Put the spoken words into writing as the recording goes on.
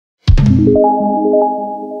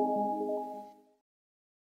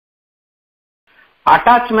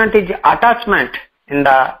Attachment is attachment in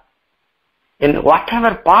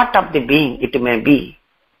whatever part of the being it may be.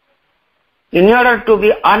 In order to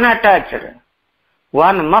be unattached,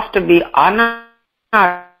 one must be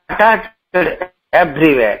unattached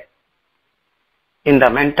everywhere in the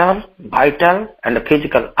mental, vital and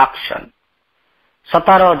physical action.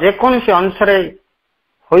 Sattar जेकोसी अंश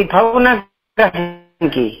होई थाउ ना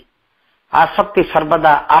कहीं आसक्ति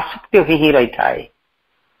सर्वदा आसक्ति ही रही थाए।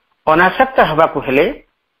 अनासक्त हवाकु हेले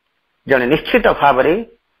जने निश्चित भाव में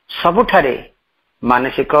सबुठारे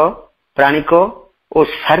मानसिक, प्राणिक और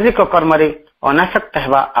शारीरिक कर्म रे अनासक्त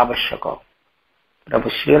हेबा आवश्यक। प्रभु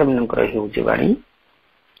श्री अरविंद हेउछि वाणी,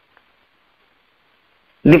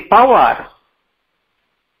 the power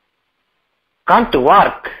can't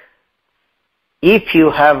work if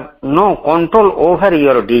you have no control over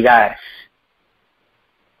your desires.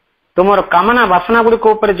 तुमर कामना वासना गुड़ी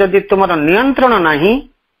को ऊपर जदि तुमर नियंत्रण नहीं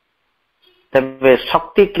तबे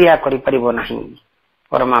शक्ति क्रिया करि परिबो नहीं।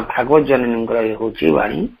 परमा भागवत जननी होची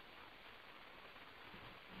वाणी,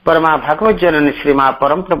 परमा भागवत जननी श्रीमा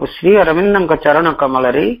परम प्रभु श्री अरविंद चरण कमल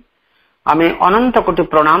रे आमे अनंत कोटि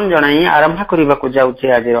प्रणाम जणाई आरंभ करिबा को जाउछे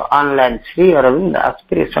आज ऑनलाइन श्री अरविंद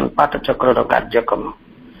एस्पिरेशन पाठ चक्र रो कार्यक्रम।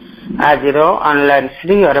 आज ऑनलाइन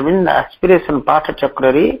श्री अरविंद एस्पिरेशन पाठ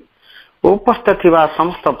चक्र रे उपस्थित थिबा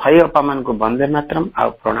समस्त भाई अपा मान को वंदे मातरम आ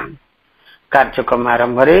प्रणाम। कार्यक्रम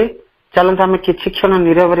आरंभ रे चलंत आमे किछि क्षण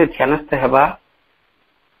नीरव रे ध्यानस्थ हेबा।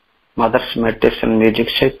 मदर्स मेडिटेशन म्यूजिक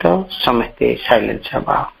सहित समस्ते साइलेंस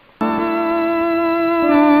हेबा।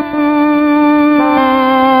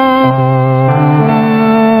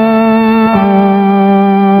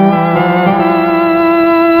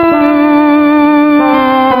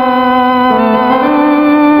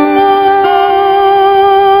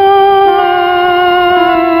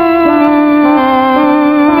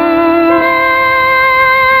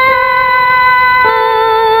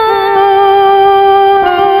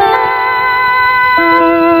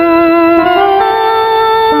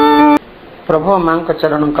 प्रभु मां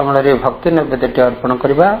चरण कमल रे भक्ति नैवेद्य अर्पण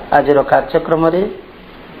करबा। आज कार्यक्रम रे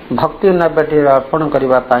भक्ति नैवेद्य अर्पण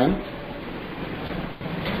करबा पाई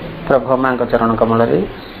प्रभु मां चरण कमल रे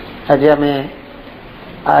आज आमे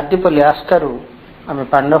आदिपल्ली आस्कारू आमे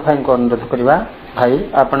पांडव भाई को अनुरोध करबा। भाई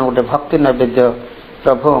आपण गोटे भक्ति नैवेद्य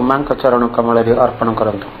प्रभु मां चरण कमल रे अर्पण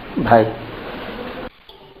करंतु। भाई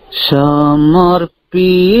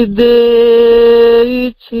समर्पी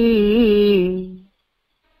देछि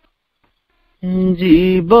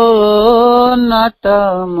जीवनटा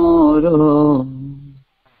मोर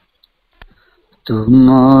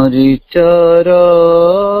तुमरी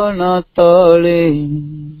चरण तले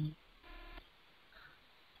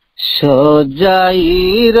सजाई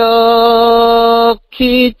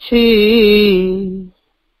रखिछि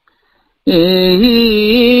एही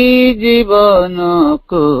जीवन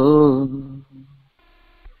को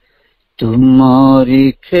तुमरी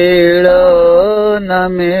खेल न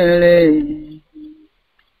मेले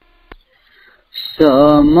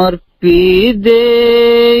समर्पी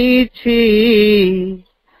देछि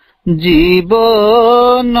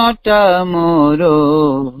जीवनटा मोर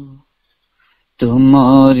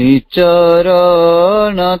तुमरी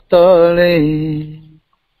चरण तले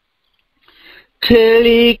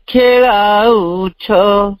खेली खेलाउछ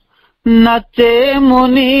नाचे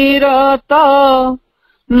मुनिरत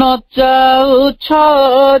नचाउछ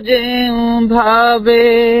जेउ भावे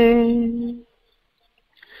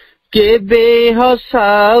केबे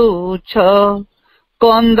हसाउछ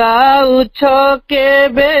कंदाउछ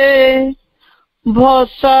केबे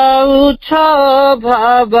भसाउछ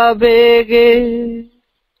भावावेगे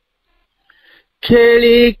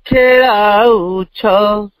खेली खेलाउछ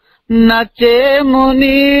नाचे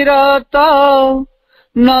मुनिरत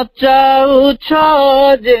नचाउछ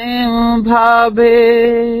जेउ भावे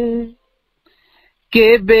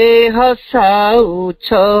केबे हसाउछ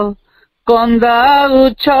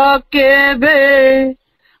कंदाउछ केबे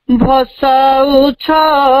भसाउछ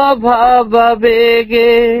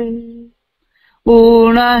भावावेगे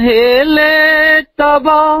उणा हेले तब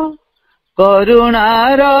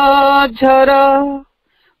करुणार झर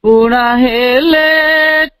उणा हेले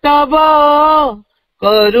तब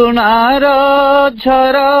करुणार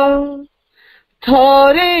झर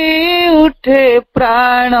थरी उठे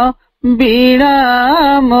प्राण बीणा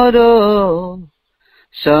मोर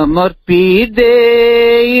समर्पी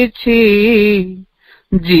देछि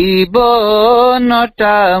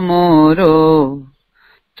जीवनटा मोर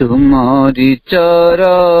तुमरी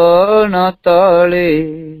चरण तले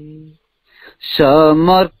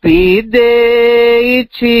समर्पी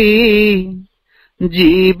देछि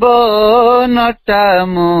ଜୀବନଟା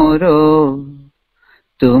ମୋର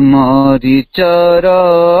ତୁମରି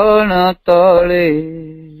ଚରଣ ତଳେ।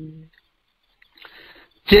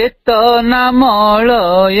 ଚେତନା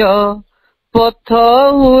ମଳୟ ପଥ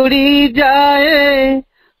ଉଡ଼ି ଯାଏ,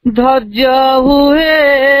 ଧୈର୍ଯ୍ୟ ହୁଏ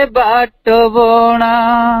ବାଟ ବଣା।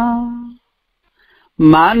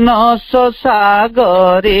 ମାନସ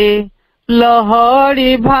ସାଗରେ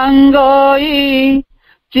ଲହଡ଼ି ଭାଙ୍ଗଇ,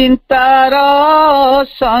 ଚିନ୍ତାର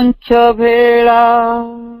ସଂଖ୍ୟ ଭେଳା।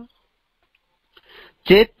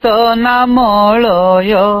 ଚେତନା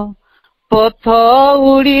ମଳୟ ପଥ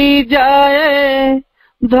ଉଡ଼ି ଯାଏ,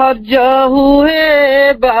 ଧୈର୍ଯ୍ୟ ହୁଏ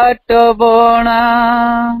ବାଟ ବଣା।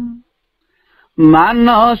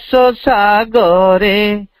 ମାନସ ସାଗରେ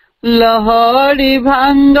ଲହଡ଼ି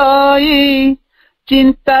ଭାଙ୍ଗଇ,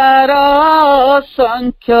 ଚିନ୍ତାର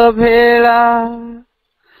ସଂଖ୍ୟ ଭେଳା।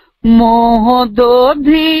 ମୋହ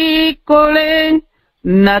ଦୋଧି କୋଳେ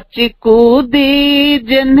ନାଚି କୁଦି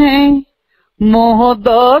ଯେହ୍ନେ, ମୋହ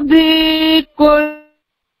ଦୋଧି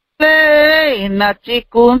କୋଳେ ନାଚି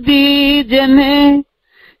କୁଦି ଯେହ୍ନେ।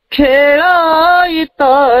 ଖେଳଇ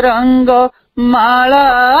ତରଙ୍ଗ ମାଳା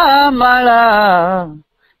ମାଳା,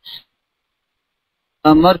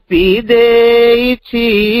 ସମର୍ପି ଦେଇଛି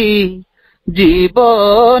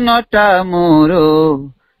ଜୀବନଟା ମୋର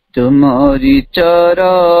ତୁମରି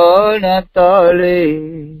ଚରଣ ତଳେ।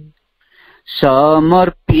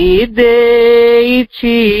 ସମର୍ପି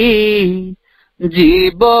ଦେଇଛି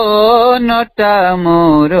ଜୀବନଟା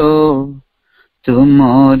ମୋର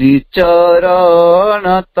ତୁମରି ଚରଣ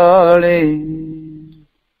ତଳେ।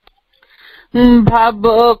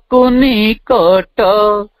 ଭାବକୁ ନିକଟ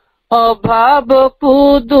ଅଭାବକୁ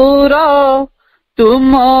ଦୂର,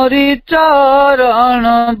 ତୁମରି ଚରଣ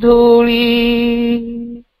ଧୂଳି।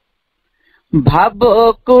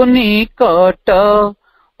 ଭାବକୁ ନିକଟ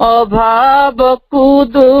ଅଭାବକୁ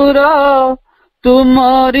ଦୂର,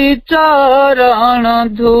 ତୁମରି ଚରଣ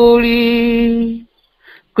ଧୂଳି।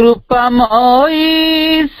 କୃପାମୟୀ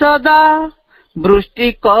ସଦା ବୃଷ୍ଟି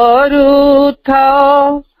କରୁଥାଅ,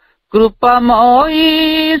 କୃପାମୟୀ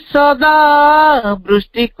ସଦା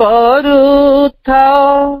ବୃଷ୍ଟି କରୁଥାଅ।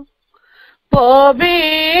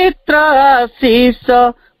 ପବିତ୍ର ଆଶିଷ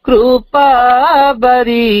କୃପା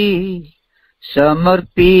ବାରି,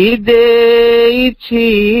 ସମର୍ପି ଦେଇଛି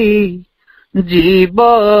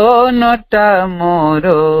ଜୀବନଟା ମୋର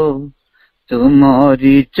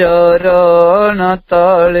ତୁମରି ଚରଣ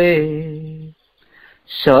ତଳେ।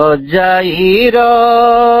 ସଜାଇ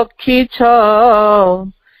ରଖିଛ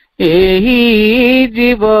ଏହି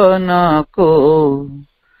ଜୀବନକୁ,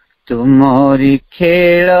 ତୁମରି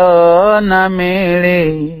ଖେଳନା ମେଳେ।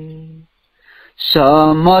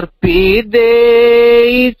 ସମର୍ପି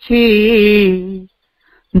ଦେଇଛି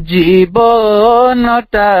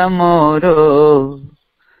ଜୀବନଟା ମୋର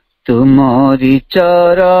ତୁମରି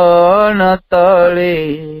ଚରଣ ତଳେ,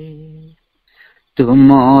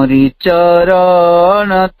 ତୁମରି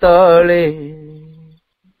ଚରଣ ତଳେ।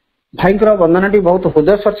 ଭାଇଙ୍କର ବନ୍ଦନାଟି ବହୁତ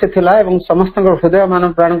ହୃଦୟସ୍ପର୍ଶୀ ଥିଲା ଏବଂ ସମସ୍ତଙ୍କ ହୃଦୟ ମାନ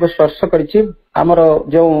ପ୍ରାଣକୁ ସ୍ପର୍ଶ କରିଛି। ଆମର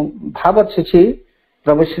ଯେଉଁ ଭାବ ଅଛି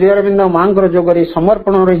ପ୍ରଭୁ ଶ୍ରୀ ଅରବିନ୍ଦ ମାଙ୍କର ଯୋଗରେ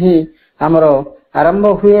ସମର୍ପଣରେ ହିଁ ଆମର ଆରମ୍ଭ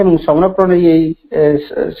ହୁଏ ଏବଂ ସମର୍ପଣ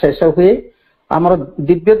ଶେଷ ହୁଏ। ଆମର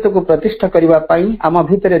ଦିବ୍ୟତ୍ୱକୁ ପ୍ରତିଷ୍ଠା କରିବା ପାଇଁ, ଆମ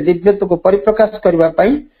ଭିତରେ ଦିବ୍ୟତ୍ୱକୁ ପରିପ୍ରକାଶ କରିବା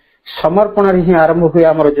ପାଇଁ ସମର୍ପଣରେ ହିଁ ଆରମ୍ଭ ହୁଏ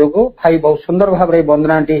ଆମର ଯୋଗ। ଭାଇ ବହୁତ ସୁନ୍ଦର ଭାବରେ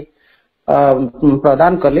ବନ୍ଦନାଟି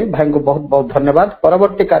ପ୍ରଦାନ କଲେ। ଭାଇଙ୍କୁ ବହୁତ ବହୁତ ଧନ୍ୟବାଦ।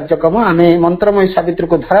 ପରବର୍ତ୍ତୀ କାର୍ଯ୍ୟକ୍ରମ ଆମେ ମନ୍ତ୍ରମୟୀ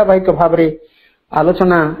ସାବିତ୍ରୀକୁ ଧାରାବାହିକ ଭାବରେ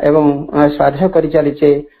ଆଲୋଚନା ଏବଂ ସ୍ୱାଧ୍ୟାୟ କରି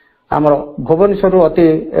ଚାଲିଛେ। ଆମର ଭୁବନେଶ୍ୱରରୁ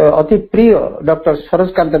ଅତି ପ୍ରିୟ ଡକ୍ଟର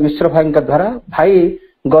ସରୋଜକାନ୍ତ ମିଶ୍ର ଭାଇଙ୍କ ଦ୍ୱାରା। ଭାଇ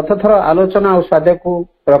ଗତ ଥର ଆଲୋଚନା ଓ ସ୍ୱାଧ୍ୟାୟକୁ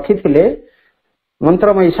ରଖିଥିଲେ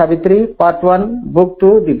ମନ୍ତ୍ରମୟୀ Savitri part 1, book 2,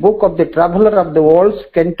 the book of the traveller of the world,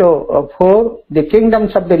 Kento 4, the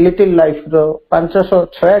କିଙ୍ଗଡମ୍ସ of the little life ର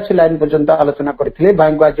 586 ଲାଇନ ପର୍ଯ୍ୟନ୍ତ ଆଲୋଚନା କରିଥିଲେ।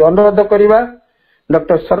 ଭାଇଙ୍କୁ ଆଜି ଅନୁରୋଧ କରିବା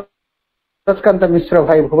ଡକ୍ଟର ସରୋଜକାନ୍ତ ମିଶ୍ର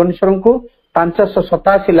ଭାଇ ଭୁବନେଶ୍ୱରଙ୍କୁ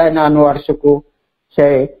 587 ଲାଇନ ଅନୁବାର୍ଷକୁ ସେ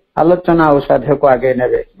ଆଲୋଚନା ଓ ସ୍ୱାଧ୍ୟାୟକୁ ଆଗେଇ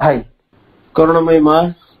ନେବେ। ଭାଇ କରୁଣାମୟୀ ମା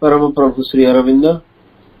ପରମ ପ୍ରଭୁ ଶ୍ରୀ ଅରବିନ୍ଦ,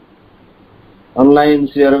 ଅନଲାଇନ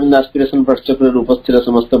ଶ୍ରୀ ଅରବିନ୍ଦ ଆସ୍ପିରେସନ ପାଠଚକ୍ରରେ ଉପସ୍ଥିତ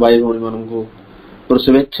ସମସ୍ତ ଭାଇ ଭଉଣୀ ମାନଙ୍କୁ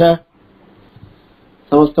शुभेच्छा।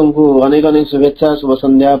 समस्त को अनेक अनेक शुभेच्छा, शुभ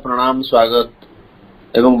संध्या, प्रणाम, स्वागत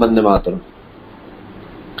एवं वंदे मातरम।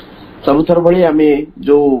 सबुथर भली आमे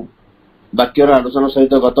जो वाक्यर आलोचना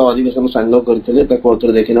सहित गत अधिवेशन सांग करथिले ताको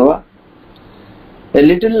Athar देखिनवा। A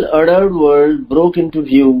little ordered world broke into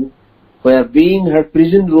view, where being had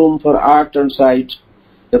present room for art and sight,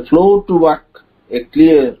 the flow to walk a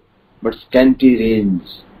clear but scanty range।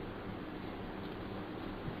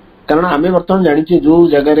 कारण आमे वर्तमान जानी जो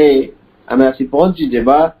जगह आमे आसी पहुंची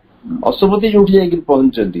जेबा अशुपति जो जाकर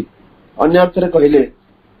पहुंचती, अन्य अर्थरे कहले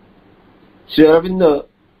श्री अरविंद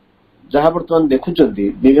जहा वर्तमान देखुचंती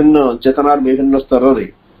विभिन्न चेतनार विभिन्न स्तर रे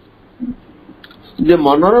जे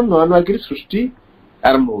मनर नुआ नुआ कि सृष्टि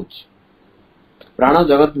आरंभ होछि। प्राण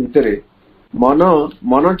जगत भितरे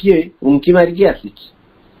मन टीए उंकी मारिकी आसी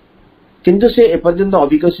किंतु से एपर्यंत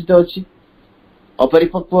अविकसित अछि,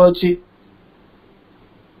 अपरिपक्व अछि,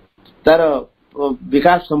 तार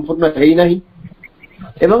विकास संपूर्ण है नहीं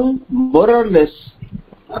एवं मोर और लेस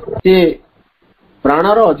से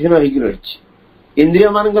प्राणर अधीन होगी रही, इंद्रिय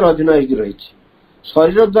मान अधीन होगी रही,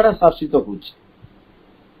 शरीर द्वारा शासित हो।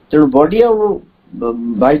 तेणु बॉडी और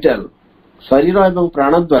वाइटल शरीर एवं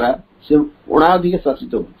प्राण द्वारा से उणाधिक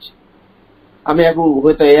शासित हो। आम या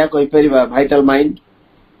हूँ तो यह कहीपर भाइटाल माइंड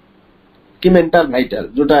कि मेंटल भाइटाल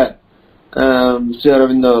जोटा श्री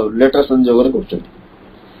अरविंद लेटर संजोग कर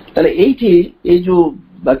जो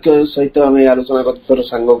वाक्य सहित आम आलोचना कर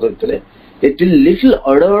सांग करते it little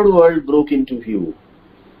ordered world broke into view.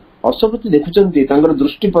 अशोपति देखुचंती तांकर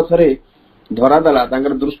दृष्टि पथरे धरादेला,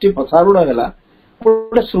 तांकर दृष्टि पथारूढ़ है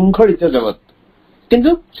गोटे श्रृंखलित जगत,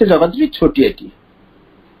 किंतु से जगत भी छोटियाटी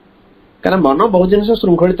कारण मन बहुत जिन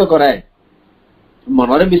श्रृंखलित कराए।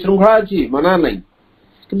 मनरे विशृंखला अच्छी मना नहीं,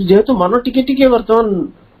 किंतु जेहेतु मन टिके टिके वर्तमान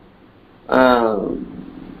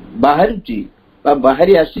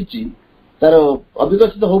बाहरी आसी तार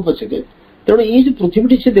अविकसित हो पछके, तेणु ये जो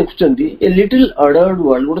पृथ्वी से देखुचंती ए लिटिल ऑर्डर्ड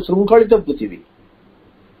वर्ल्ड गोटे श्रृंखलित पृथ्वी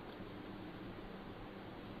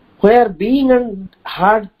where being and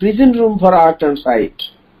had prison room for art and sight।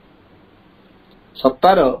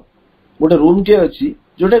 Sattar गोटे रूम टे अच्छी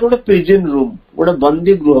जोटा गोटे प्रिजन रूम, गोटे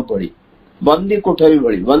बंदी गृह भली, बंदी कोठरी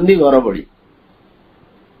भली, बंदी घर भली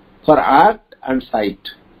फॉर आर्ट एंड साइट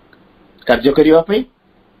कार्य करिवा पई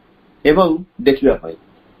एवं देखिवा पई।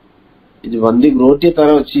 जो बंदी गृह टे तार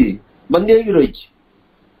अच्छी बंदी होगी रही,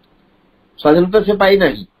 स्वाधीनता से पाई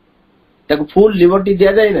नहीं, ताको फुल लिबर्टी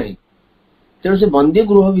दिया जाए नहीं। तेणु से बंदी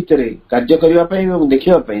गृह भितर कार्य करने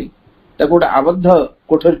देखा गोटे आबद्ध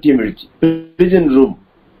कोठरी मिली prison room,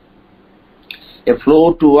 A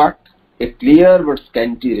floor to walk, A clear but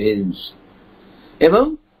scanty range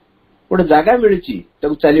एवं गोटे जगह मिली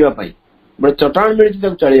चलवाई, गोटे चट्टान मिली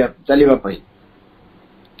चलवाई,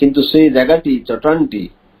 किंतु से जगह चट्टान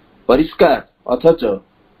परिष्कार अथच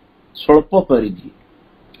स्वल्प परिधि,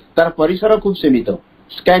 तार परिसर खूब सीमित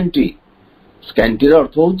स्कैंटी। स्कैंटी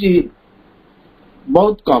अर्थ हूँ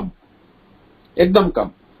बहुत कम, एकदम कम।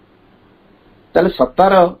 ताले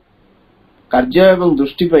सत्तार कार्य एवं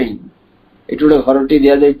दृष्टि ये गोटे घर टी दि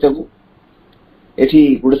जाए,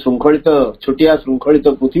 गोटे श्रृंखलित छोटिया श्रृंखलित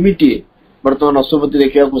पृथ्वी बर्तमान अशोपति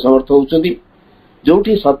देखा समर्थ होती, जो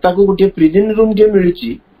सत्ता को गोटे प्रिजन रूम टे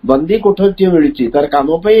मिली, बंदी कोठरी टे मिली तार काम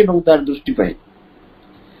तार दृष्टि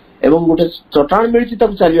एवं गोटे चट्टान मिली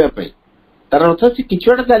चलवाई, तार अर्थ से कि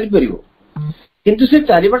चली पार, किंतु से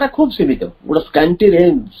चारिबाटा खूब सीमित, गोटे स्कैंटी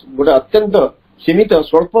रेंज, गोटे अत्यंत सीमित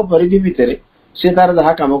स्वल्प परिधि भितर से तार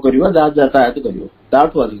जहाँ कम कर यातायात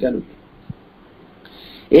कर अधिका नुहे।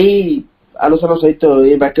 यही आलोचना सहित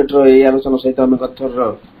ये ब्रैकेट ये आलोचना सहित आम कथर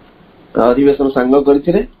अधिवेशन सांग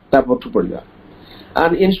करते पढ़ा।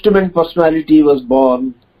 An instrument personality was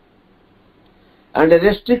born and a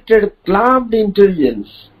restricted clamped intelligence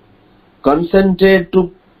consented to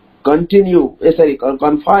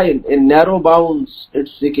confine in narrow bounds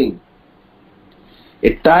its seeking.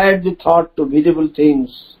 It tied the thought to visible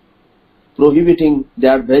things, prohibiting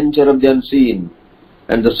the adventure of the unseen,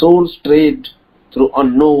 and the soul strayed through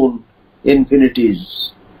unknown infinities.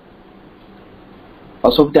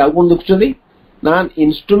 Ashok त्यागुण देखुचंदी ना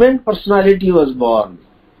instrument personality was born,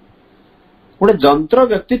 गोटे जंत्र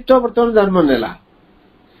व्यक्तित्व बर्तमान जन्म नेला।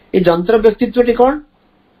 ये जंत्र व्यक्तित्व T कौन?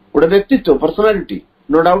 गोटे व्यक्तित्व personality,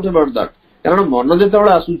 no doubt about that. कारण मन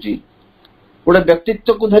जेतेबेले आसुची गोटे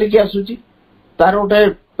व्यक्तित्व को धरिकी आसुची, तार गोटे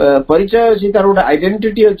परिचय अछि, तार गोटे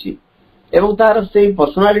आइडेंटिटी अछि, एवं तार से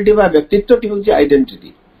पर्सनालिटी बा व्यक्तित्व टी होची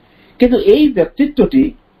आइडेंटिटी। किंतु एई व्यक्तित्व टी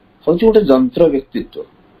होची गोटे जंत्र व्यक्तित्व,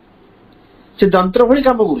 से जंत्र भली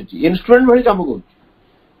काम करुची, इंस्ट्रूमेंट भली काम करुची।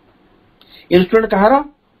 इंस्ट्रूमेंट कहार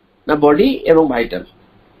ना बॉडी एवं भाइटल,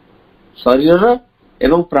 शरीर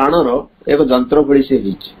एवं प्राणर एक जंत्र भली से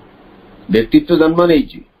होईची। व्यक्तित्व जन्म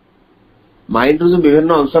नहीं, माइंड जो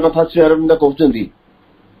विभिन्न अंश कथा श्री अरविंद कहते,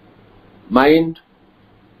 माइंड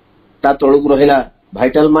ता तलुक रहिला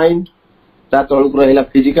भाइटल माइंड, ता तलुक रहिला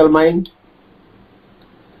फिजिकल माइंड,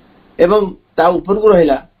 एवं ता ऊपर को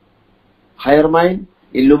रहिला higher mind,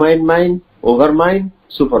 illumine mind, over mind,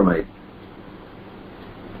 super mind.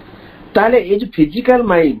 ताले ये जो फिजिकल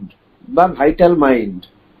माइंड बा भाइटल माइंड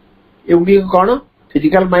एगुड़ी कौन?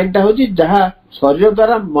 फिजिकल माइंड टा होची जहाँ शरीर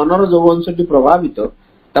द्वारा मनर जो अंश प्रभावित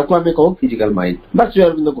ताको आमे कहू फिजिकल माइंड बा श्री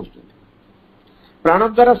अरविंद कहते। प्राण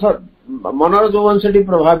द्वारा मनर जो अंशटी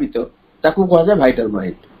प्रभावित ताकू कहुए भाइटाल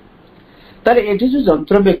माइंड। ताले एठी जो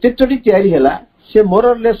जंत्र व्यक्तित्वटी तैयारी हैला से मोर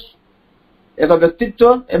और लेस एक व्यक्तित्व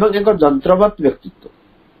एवं एक जंत्रवत व्यक्तित्व।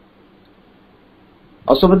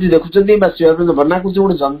 अशोपति देखुचंदी बा श्री अरविंद वर्णना को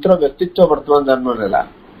जो जंत्र व्यक्तित्व वर्तमान जन्म नेला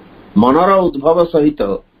मनर उद्भव सहित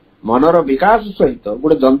मनर विकास सहित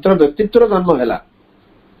गोटे जंत्र व्यक्तित्व जन्म हैला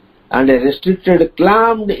एंड ए रेस्ट्रिक्टेड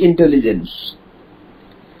क्लाम्ड इंटेलिजेंस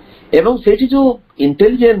एवं सेठी जो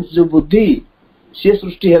इंटेलिजेंस जो बुद्धि सी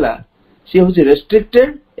सृष्टि हैला सी होची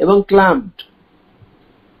रेस्ट्रिक्टेड एवं क्लाम्ड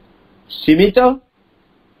सीमित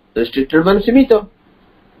रेस्ट्रिक्टेड मान सीमित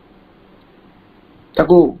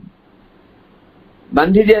ताकू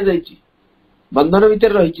बांधी दिया जाइछि बंधन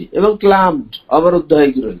भीतर रही एवं क्लाम्ड अवरुद्ध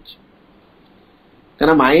होइकी रही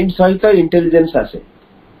कहना माइंड सहित इंटेलिजेंस आसे।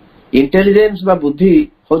 इंटेलिजेंस बा बुद्धि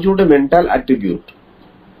होची गोटे मेंटल एट्रिब्यूट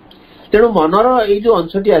तेणु मनर ये जो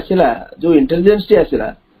अंशटी आसिला जो इंटेलिजेंस टी आसिला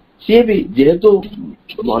सी भी जेहेतु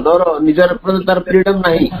मनर निजर तार फ्रीडम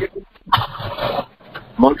नहीं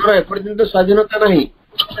मनर एपर्यंत स्वाधीनता नहीं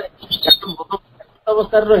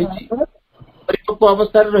अवस्था रही परिपक्व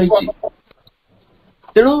अवस्था रही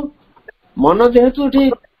तेणु मन जेहेतु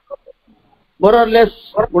मोर और लेस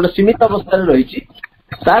गोटे सीमित अवस्था रही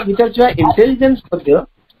भीतर इंटेलिजेंस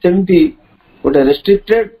सेमती गोटे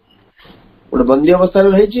रेस्ट्रिक्टेड गोटे बंदी अवस्था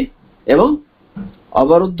रही एवं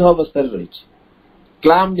अवरुद्ध अवस्था रही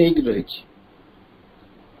क्लाम्ड रही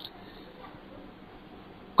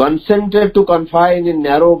concentrate to confine in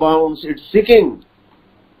narrow bounds it's seeking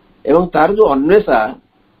एवं तार जो अन्वेषा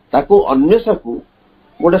ताको अन्वेषा को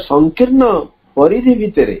गोटे संकीर्ण परिधि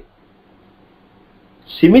भितर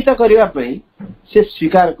सीमित करने से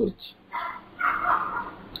स्वीकार कर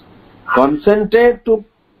concentrate to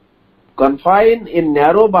confine in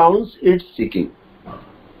narrow bounds it's seeking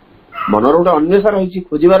मनर गोटे अन्वेषा रही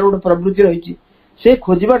खोजार गोटे प्रवृत्ति रही से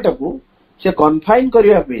खोजाटा को से कन्फाइन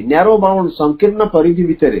करने नैरो बाउंड संकीर्ण परिधि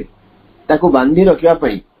भितर ताको बांधी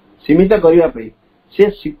रखापी सीमित करने से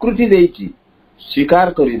स्वीकृति देइछि स्वीकार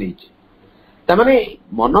करि नेछि तामाने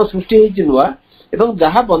मन सृष्टि होइछि नुआ एवं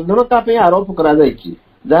जहाँ बंधन तापे आरोप करा जाइछि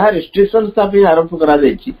जहाँ रेस्ट्रिक्शन तापे आरोप करा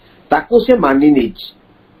जाइछि ताको से मानि नेछि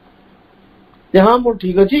हाँ मो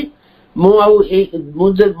ठीक अछि मो आउ ए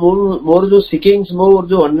मोर जो सीकिंग्स मोर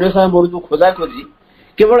जो अन्वेषा मोर जो खोजा खोजी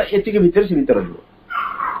केवल एतिके भितर सीमित रहबो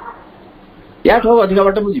याठो अधिक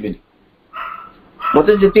बाट मु जीवेनी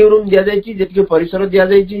मते जेति रूम दिया जाइछि जेति परिसर दिया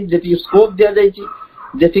जाइछि जेति स्कोप दिया जाइछि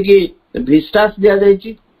जेति विस्टास दिया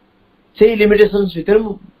जाइछि सेही लिमिटेशंस भितर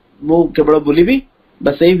मु केवल बुलिबी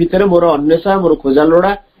बस सेही भितर मोर अन्वेषा मोर खोजा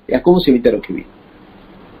लोड़ा याको सीमित रखिबी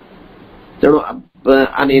तेणु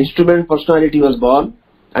an instrument personality was born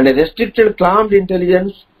and a restricted clamped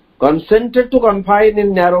intelligence consented to confine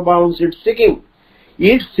in narrow bounds its seeking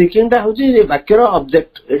टा होची वाक्यर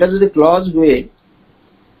ऑब्जेक्ट एटा जदि क्लॉज हुए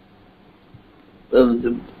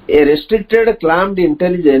a restricted clamped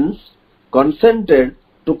intelligence consented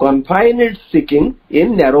to confine its seeking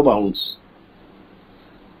in narrow bounds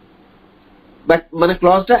but माने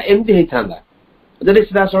clause टा एमती ही थांदा जदि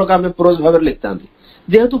सीधा सड़क आमे प्रोज भाव लिखता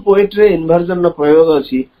जेहेतु पोएट्री इन्वर्जन प्रयोग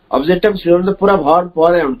अच्छी ऑब्जेक्टिव श्रीअरविंद पूरा भर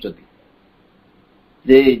पर आणुचती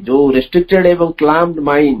जे जो रेस्ट्रिक्टेड एवं क्लाम्ड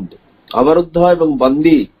माइंड अवरुद्ध एवं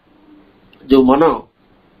बंदी जो मन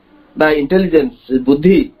बा इंटेलिजेंस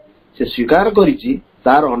बुद्धि से स्वीकार करिछि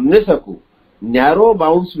तार अन्वेषा को नैरो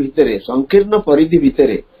बाउंड्स भितरे संकीर्ण परिधि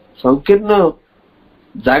भितरे संकीर्ण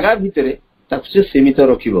जागा भितरे ताकु से सीमित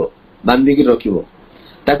रखिबो बांधिकी रखिबो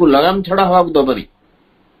ताकु लगाम छड़ा हवा दबनी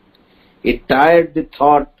It tied the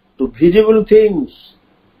thought to visible things.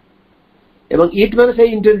 एवं it माने से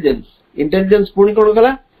इंटेलिजेंस पुणी कौन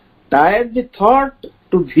कला tied the thought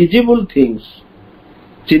to visible things.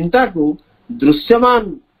 चिंता को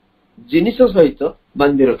दृश्यमान जिनिस सहित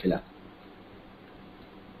बांधी रखिला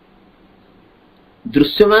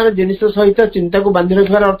दृश्यमान जिनिस सहित चिंता को बांधी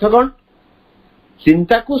रखिबार अर्थ कौन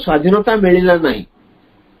चिंता को स्वाधीनता मिलिला नहीं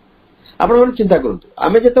आपण मन चिंता करंतु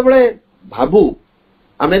आमे जेतेबेले भाबू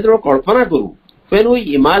आमे तो कल्पना करू व्हेन वी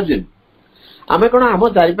इमेजिन आमे कोन हम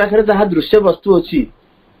चारि पाखरे जहा दृश्य वस्तु अछि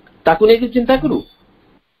ताकू नै चिंता करू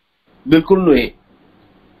बिल्कुल नुहे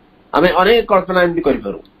आमे अनेक कल्पना एमती करि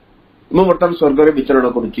पारू मो वर्तमान स्वर्ग रे विचरण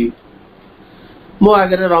करूची मो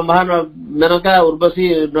आगे रंभा मेनका उर्वशी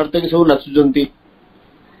नर्तकी सब नाचुचंती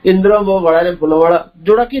इंद्र मो गळारे फुलमाला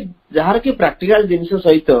जोड़ा कि जहार कि प्रैक्टिकल जिनिस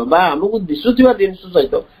सहित बा हमकु दिसुथिबा जिनिस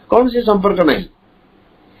सहित कौन से संपर्क नहीं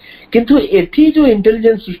किंतु एठी जो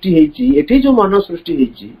इंटेलिजेंस सृष्टि हेची एठी जो मन सृष्टि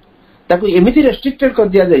हेची ताकू एमिति रेस्ट्रिक्टेड कर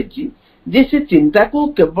दिया जायची जे से चिंता को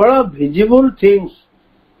केवल विजिबल थिंग्स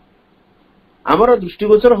हमर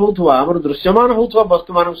दृष्टिगोचर होथवा हमर दृश्यमान होथवा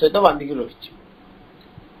वस्तु मान सहित बांधी के रहिची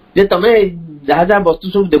जे तमे जहाँ जहाँ वस्तु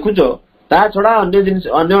सब देखुच ता छड़ा अन्य जिनिस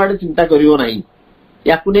अन्य आड़े चिंता करियो नाही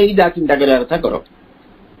याकु नै जा चिंता करिया कथा करो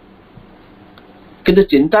किंतु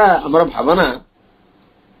चिंता हमर भावना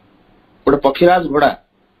गोटे पक्षीराज घोड़ा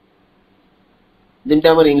जेमती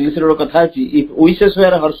हमर इंग्लिश रो कथा अछि if wishes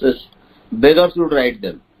where horses beggars would ride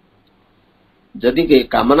them जदि के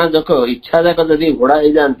कामना जक इच्छा जक जदि घोड़ा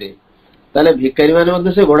हे जानते ताले भिखारी माने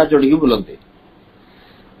मध्ये से घोड़ा चढ़ी बुलंते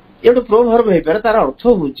ये प्रोभर्ब हे पर तार अर्थ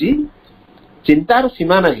होची चिंतार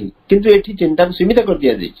सीमा नहीं किंतु एठी चिंता को सीमित कर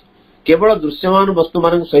दिया जायछि केवल दृश्यमान वस्तु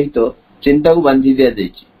मान सहित चिंता को बांधी दिया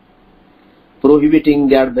जायछि prohibiting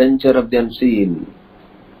the adventure of the unseen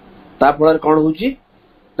ता फल कोन होची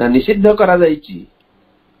ना निषिद्ध करा जायछि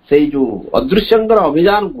सेई जो अदृश्यंकर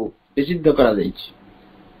अभियान को निषिद्ध करा जायछि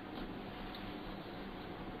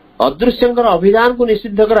अदृश्यंकर अभियान को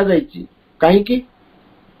निषिद्ध करा जायछि काहे कि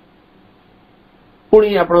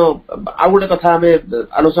पुणी आपण आ गोटे कथा आमे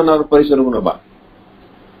आलोचना परिसर को नबा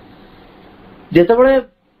जेतेबेले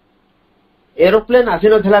एरोप्लेन आसी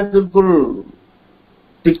नथिला बिल्कुल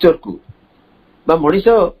पिक्चर को बा मनीष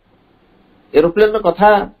एरोप्लेन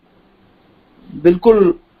कथा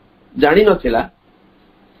बिल्कुल जानी नथिला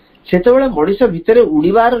सेतेबेले मनीष भितरे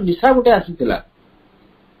उड़ीबार निशा गोटे आसीथिला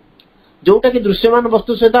जोटा कि दृश्यमान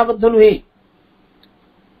वस्तु सहित आबद्ध नुहे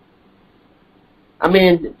आमे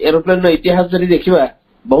एरोप्लेन इतिहास जरी देखिबा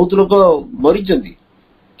बहुत लोक मरिचंती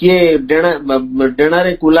किए डेणा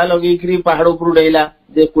रे कुला लगे करी पहाड़ ऊपर डेला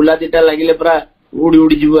जे कुला दिटा लागिले पूरा उड़ी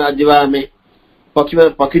उड़ी जीवा आमे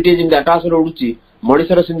पक्षीटे जिंदे आकाश रे उडुची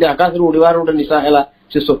मनीषर सिंधे आकाश रे उड़ीबार गोटे निशा हैला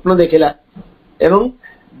से स्वप्न देखिला एवं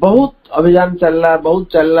बहुत अभियान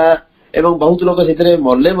चलला एवं बहुत लोक सेतरे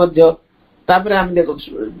मरले मध्य तापरे हम देखो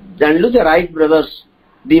जानलु जे राइट ब्रदर्स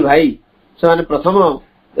दी भाई से प्रथम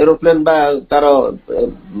एरोप्लेन बा तार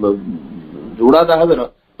उड़ा जहाज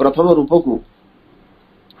प्रथम रूप को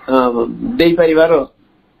दे परिवार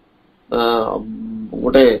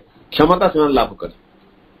गोटे क्षमता से लाभ करे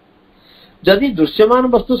जदि दृश्यमान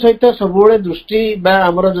वस्तु सहित सब दृष्टि बा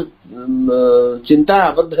हमर चिंता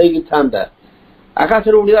आबद्ध होता आकाश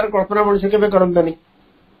रे उड़ीबार कल्पना मनुष्य केबे करंतानी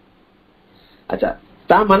अच्छा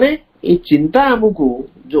ता माने ये चिंता हमको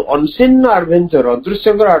जो अनसीन एडवेंचर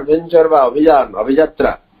अदृश्यंकर एडवेंचर बा अभियान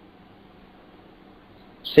अभियात्रा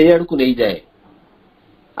से आड़ को नहीं जाए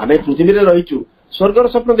आमे पृथ्वी रे रहिचु स्वर्गर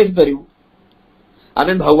स्वप्न देखि परिबु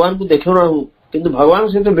आमे भगवान को देखौ ना हूं किंतु भगवान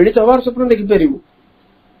से तो मिलित हवार स्वप्न देखि परिबु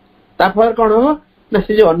ता फर कोन हो ना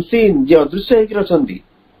से जो अनसीन जे अदृश्य हेकि रछंती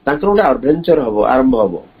तांकर गोटे एडवेंचर हबो आरंभ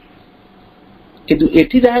हबो किंतु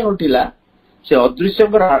एठी जहा घटिला से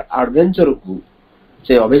अदृश्यंकर एडवेंचर को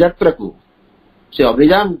से अभियात्रा को से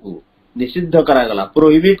अभियान को निषिद्ध करा गला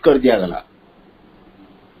प्रोहिबिट कर दिया गला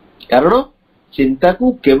कारण चिंता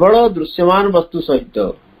को केवल दृश्यमान वस्तु सहित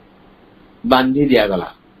बांधी दिया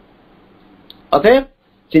गला अतएव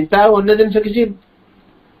चिंता अन्य जिनस किसी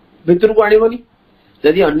भितर को आनिबनी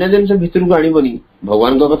यदि अन्य जिनस भितर को आनिबनी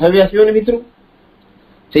भगवान को कथा भी आसीबनी भितर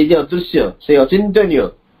से जे अदृश्य से अचिंतनीय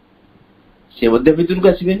से मध्य भितर को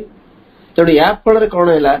आसीबनी तेणु या फल कौन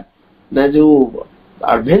है ना जो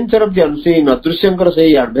एडवेंचर ऑफ द अनसीन अदृश्यंकर से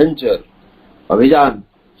एडवेंचर अभियान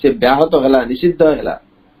से व्याहत है निषिद्ध है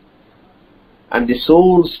and the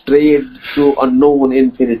soul strayed to unknown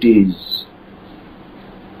infinities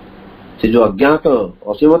से जो अज्ञात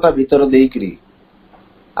असीमता भीतर देकरी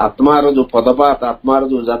आत्मार जो पदपात आत्मार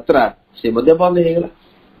जो यात्रा से मध्य बंद हो गला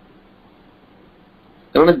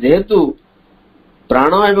कारण जेहेतु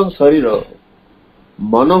प्राण एवं शरीर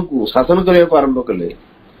मन को शासन करने को आरंभ कले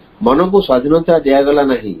मन को स्वाधीनता दिगला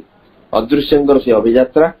नहीं अदृश्यंकर से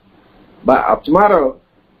अभियात्रा बा आत्मार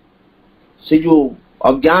से जो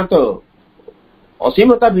अज्ञात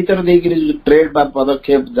असीमता भीतर देकरी जो ट्रेड बा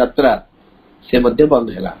पदक्षेप यात्रा से मध्य बंद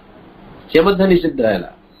हैला से मध्य निषिद्ध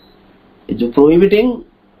हैला जो प्रोहिबिटिंग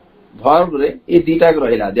वर्ब रे ये दीटा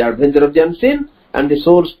रहिला the adventure of the unseen and the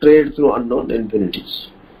soul strayed through unknown infinities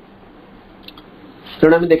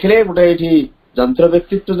तेणु आम देखले गोटे एठी यंत्र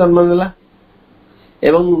व्यक्तित्व जन्म नेला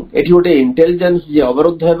एवं एठी गोटे इंटेलिजेंस जे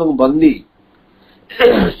अवरुद्ध एवं बंदी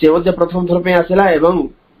से मध्य प्रथम थर पे आसिला एवं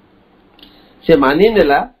से मानि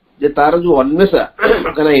नेला जे तार जो अन्वेषा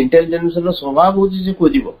कना इंटेलिजेंस रो स्वभाव होची जे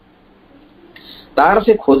खोजिबो तार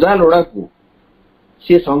से खोजा लोड़ा को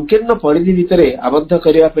से संकीर्ण परिधि भितरे आबद्ध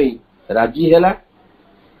करिया पई राजी हैला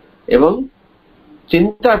एवं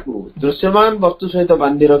चिंता को दृश्यमान वस्तु सहित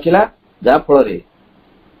बांधी रखिला जा फल रे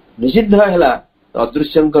निषिद्ध हैला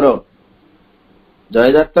अदृश्यंकर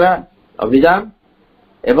जय यात्रा अभियान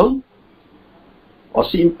एवं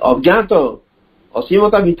अज्ञात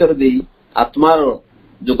असीमता भीतर दे आत्मार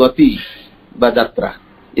जो गति बा यात्रा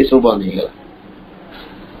ये सब बंद हो गला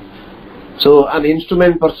So an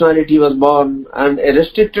instrument personality was born, and a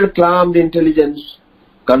restricted, clamped intelligence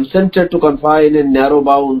consented to confine in narrow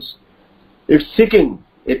bounds. Its seeking,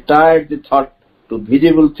 it tied the thought to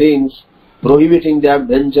visible things, prohibiting the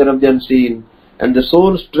adventure of the unseen, and the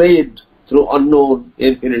soul strayed through unknown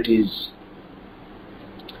infinities.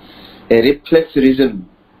 A reflex reason.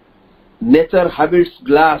 Nature habits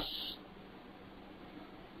glass.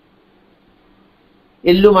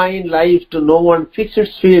 Illumine life to know one fix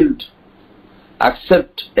its field.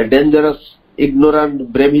 Accept a dangerous,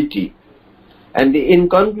 ignorant brevity and the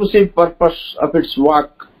inconclusive purpose of its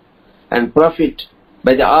work, and profit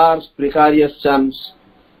by the hour's precarious chance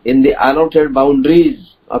in the allotted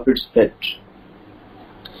boundaries of its fate.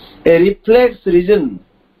 A reflex reason.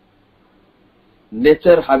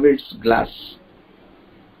 Nature habits glass.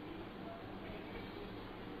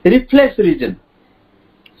 Reflex reason.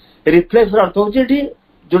 Reflex अर्थ होची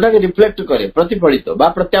जोटा के reflect करे, प्रतिफलित बा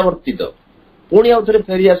प्रत्यावर्तित पुणी आउ थे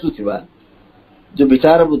फेरी आसुथिबा जो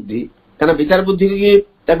विचार बुद्धि, कारण विचार बुद्धि की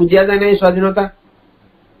ताकू दिया जाए नहीं स्वाधीनता.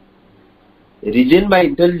 रीजन बाय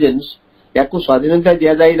इंटेलिजेंस याकू स्वाधीनता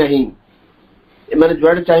दिया जाए नहीं. माने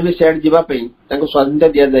जुआडे चाहिए सियाडे जीवा पई ताको स्वाधीनता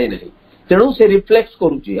दिया जाए नहीं. तेणु से रिफ्लेक्स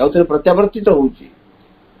करूची आउ थे प्रत्यावर्तित होउची.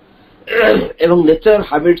 एवं नेचर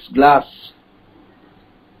हैबिट्स ग्लास.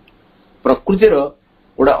 प्रकृतिर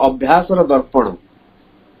गोटे अभ्यासर दर्पण,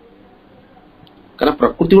 कारण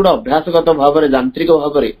प्रकृति गोटे अभ्यासगत भाव में यांत्रिक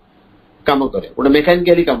भाव में काम करे, गोटे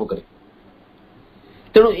मेकानिकली काम करे.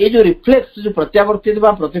 तेणु ये जो रिफ्लेक्स जो प्रत्यावर्तित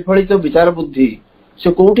बा प्रतिफलित विचार बुद्धि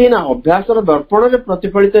से कोठी ना अभ्यासर दर्पण में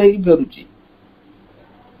प्रतिफलित होगी फेरुची.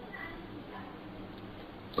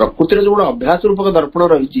 प्रकृति जो गोटे अभ्यास रूपक दर्पण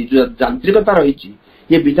रही जो यांत्रिकता रही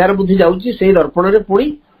ये विचार बुद्धि जाऊँगी से दर्पण में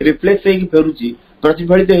पुणी रिफ्लेक्स होगी फेरुची,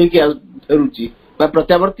 प्रतिफलित होगी फेरुची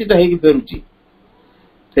प्रत्यावर्तित होगी फेरुची.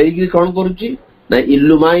 फेरिकी कौन करुची ना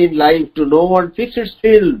इल्युमाइन life to know one fix it's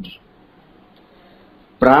field.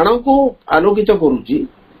 प्राण को आलोकित करुची,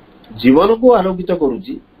 जीवन को आलोकित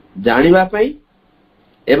करुची जानिबा पई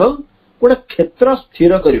एवं गोटे क्षेत्र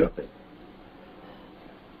स्थिर करबा पई.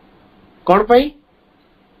 कौन पई?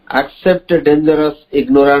 Accept dangerous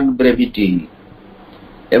ignorant brevity.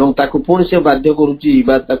 एवं ताकू पुणी से बाध्य करुची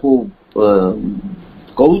बा ताकू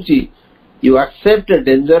कहूची you accept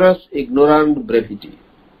dangerous ignorant brevity.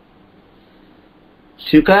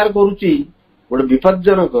 स्वीकार करुची गोटे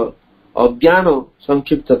विपज्जनक अज्ञान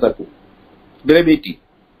संक्षिप्तता को. ब्रेविटी.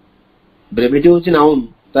 ब्रेविटी होची नाउन,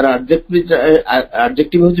 तार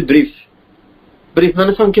एडजेक्टिव होची ब्रीफ. ब्रीफ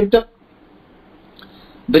माने संक्षिप्त.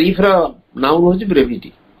 ब्रीफ रा नाउन होची ब्रेविटी.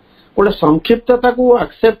 गोटे संक्षिप्तता को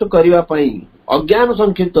एक्सेप्ट करबा पई, अज्ञान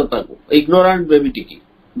संक्षिप्तता को, इग्नोरेंट ब्रेविटी की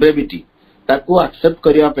ब्रेविटी ताको एक्सेप्ट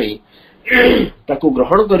करबा पई, ताको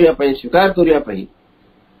ग्रहण करबा पई, स्वीकार करबा पई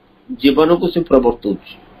जीवन को से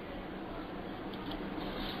प्रवर्तुच.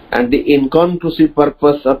 And the inconclusive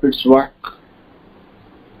purpose of its work.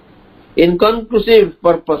 Inconclusive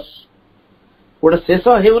purpose गोटे शेष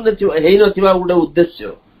हेई नथिबा गोटे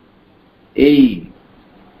उद्देश्य, एई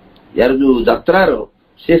यार जो यात्रार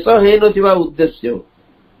शेष हेई नथिबा उद्देश्य.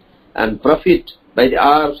 And profit by the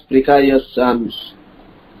hours precarious chance.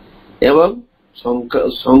 एवं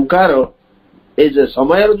शंकार ए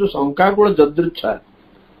समय जो शंकाकूल जदृच्छा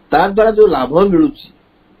तार द्वारा जो लाभ मिलुची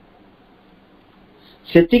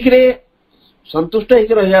सेतिकरे संतुष्ट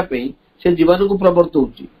होकर रहिया पे से जीवन को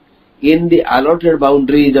प्रवर्तौची in the allotted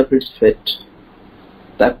boundaries of its fate.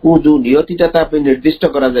 ताकू जो नियतिटा ता पे निर्दिष्ट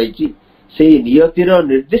करा जाईची से नियतिर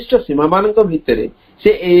निर्दिष्ट सीमा मानक भितरे से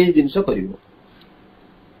ए जिंस करिवो.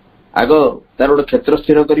 आगो तार गोटे क्षेत्र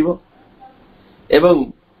स्थिर करिवो एवं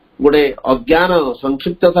गोटे अज्ञान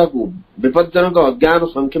संक्षिप्तता को, विपज्जनक अज्ञान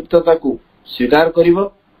संक्षिप्तता को स्वीकार करिवो.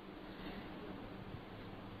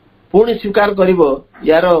 पुणी स्वीकार करिवो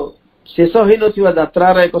यार शेष होई नथिबा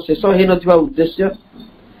यात्रार एक शेष होई नथिबा उद्देश्य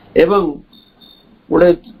एवं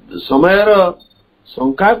गोटे समयर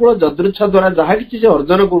शंकाकूल जदृच्छा द्वारा जहा किछि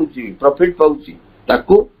अर्जन करूची, प्रॉफिट पाउची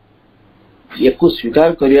ताकू एकु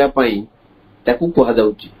स्वीकार करिया पई ताकू कहा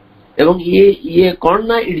जाउची. एवं ये कौन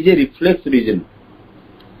ना it is a reflex reason.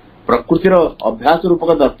 प्रकृतिर अभ्यास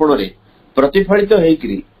रूपक दर्पण रे प्रतिफलित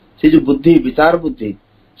होइकरी से जो बुद्धि विचार बुद्धि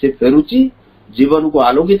से फेरुची जीवन को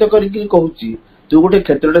आलोकित करके कहूची तू गोटे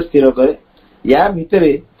क्षेत्र स्थिर करे. या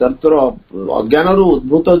भितरे तोर अज्ञान रु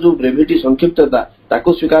उद्भूत जो ब्रेविटी संक्षिप्तता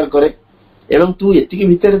ताको स्वीकार करे एवं तू एतिकी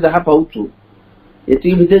भितरे जहा पाउचु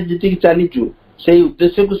एतिकी भितरे जेतिकी चालीचु से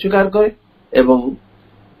उद्देश्य को स्वीकार करे. एवं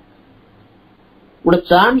गोटे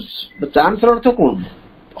चांस अर्थ कौन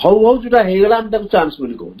हौ जोटा हेगला हम ताको चांस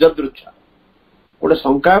बोली कहू. जदृच्छा गोटे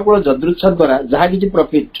शंकाकूल जदृच्छा द्वारा जहा किछि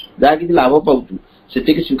प्रॉफिट जहा किछि लाभ पाउचु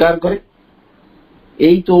सेतिकी स्वीकार करे.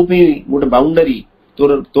 यही तो गोटे बाउंडरी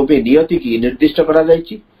तो नियति की निर्दिष्ट करा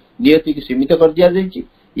जायछि, नियति की सीमित कर दिया जायछि।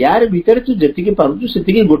 यार भीतर तू जतिकी पारुछु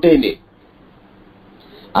सेतिकी गोटे ने,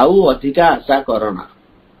 आउ अधिका आशा करना।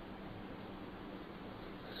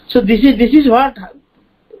 So this is what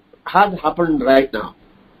has happened right now.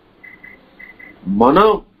 मन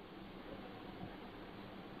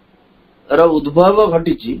रो उद्भव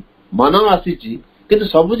घटी, मन आसी किंतु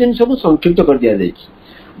सब जिन को संक्षिप्त कर दिया जायछि।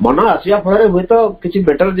 मन आसिया फल हुए तो किसी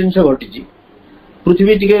बेटर जिन घटी,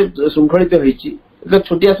 पृथ्वी टिके श्रृंखलित होईछि, एक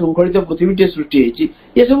छोटिया श्रृंखलित पृथ्वी टे सृष्टि होईछि,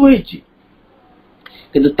 ये सब होईछि।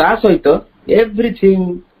 किंतु ता सहित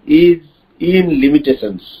एवरीथिंग इज इन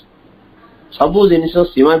लिमिटेशंस, सब जिनिस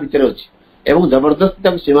सीमा भितर अछि एवं जबरदस्ती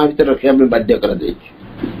तक सीमा भितर रखिया में बाध्य करा जायछि।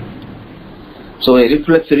 So a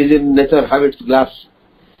reflex reason nature have its glass,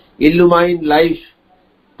 illumine life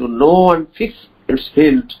to know and fix its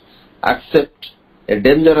field, accept a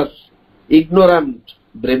dangerous, ignorant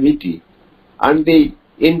brevity and the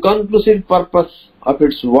inconclusive purpose of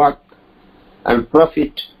its work, and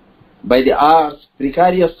profit by the hour's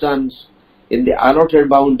precarious chance in the allotted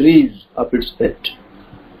boundaries of its fate.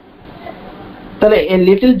 So a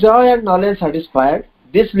little joy and knowledge satisfied,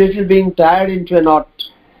 this little being tied into a knot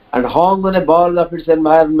and hung on a ball of its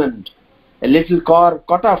environment, a little core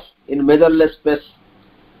cut off in measureless space,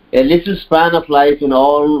 a little span of life in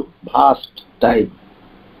all vast time.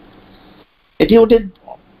 Eighty गोटे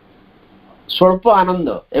स्वल्प आनंद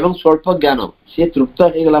एवं स्वल्प ज्ञान सी तृप्त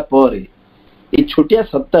हो गला पर ये छोटिया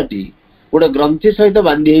सत्ताटी गोटे ग्रंथि सहित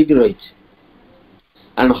बांधी होकर रही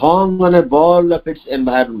and hung on A ball of its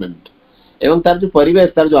environment, एवं तार जो परिवेश,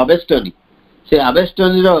 तार जो आवेष्टनी, से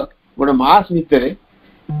आवेष्टनी गोटे मास भितर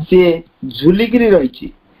सी झुलिकी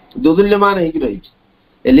रही, दोदुल्यमान होकर रही।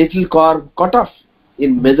 A little curve cut off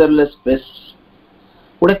in measureless space,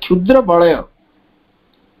 गोटे क्षुद्र वलय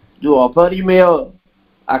जो अपरिमेय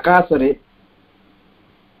आकाश रे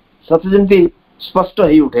सत जमी स्पष्ट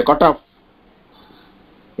ही उठे, cut off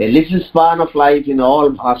a little span of life in all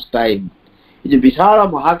vast time. ये जो विशाल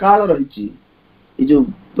महाकाल रही, ये जो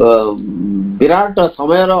विराट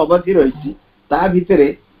समय अवधि रही, ता भितर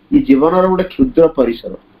ये जीवन गोटे क्षुद्र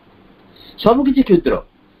परिसर, सब किसी क्षुद्र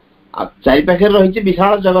चारि पाखे रही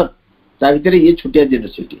विशाल जगत, ता भितर ये छोटिया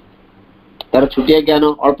जिनसटी, तार छोटिया ज्ञान,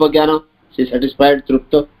 अल्प ज्ञान से सैटिस्फाइड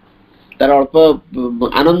तृप्त, तार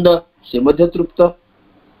अल्प आनंद से मध्य तृप्त,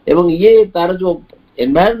 एवं ये तार जो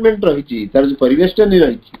एनवायरनमेंट रही, तार जो परिवेश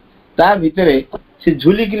रही, ता भितर से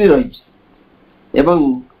झुलिकी रही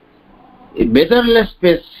एवं मेजरलेस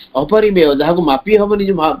स्पेस अपरिमेय जहाँ को मापी हमनी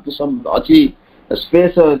जो अच्छी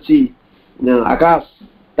स्पेस अच्छी आकाश,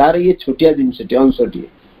 तार ये छोटिया जिनसटी अंशटी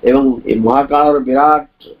एवं ये महाकाल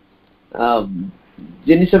विराट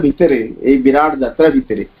जिनिस भितर, ये विराट यात्रा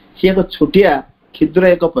भितर सी एक छोटिया क्षुद्र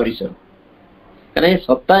एक परिसर। कहीं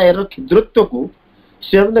सत्ता एर क्षुद्रत्व को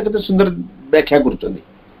श्रीअरविंद केते सुंदर व्याख्या करछन्ति।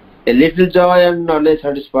 A little Joy and knowledge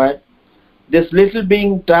satisfied, this little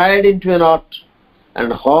being Tide into A not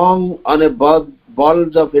and hung on a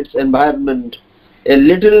bulge of its environment, a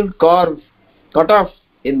little curve cut off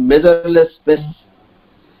in measureless space,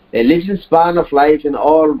 a little span of life in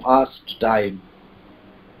all vast time.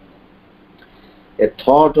 A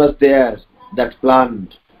thought was there that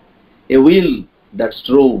planned, a will that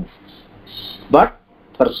strove, but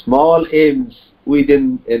for small aims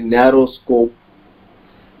within a narrow scope,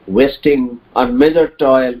 wasting unmeasured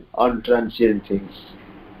toil on transient things.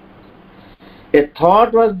 A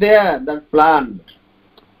thought was there that planned,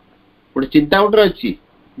 गोटे चिंता गोटे अच्छी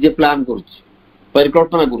जे plan करुच्ची,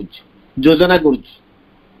 परिकल्पना करुच्ची, योजना करुच्ची,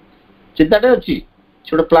 चिंताटे अच्छी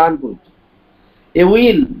गोटे plan करुच्ची। A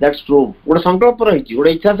will that strove, गोटे संकल्प रही,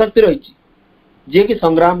 गोटे इच्छा शक्ति रही, जे कि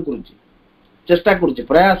संग्राम करुच्ची, चेष्टा करुच्ची,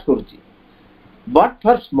 प्रयास करुच्ची, but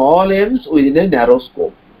for small AIIMS within a narrow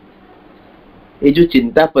scope. ये जो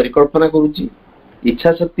चिंता परिकल्पना करुच्ची,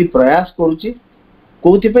 इच्छा शक्ति प्रयास करुच्ची,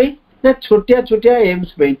 कोथि पई ना छोटिया छोटिया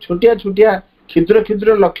एम्स पे, छोटिया छोटिया क्षुद्र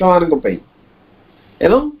क्षुद्र लक्ष्य मान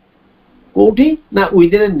एवं कोठी ना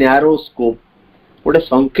विदिन ए नैरो स्कोप, गोटे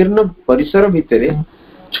संकीर्ण परिसर भितर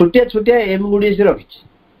छोटिया छोटिया एम गुड़ी से रखी,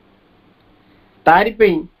 तारी पे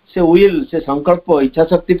से विल से संकल्प इच्छा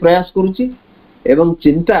शक्ति प्रयास करुच्ची एवं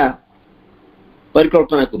चिंता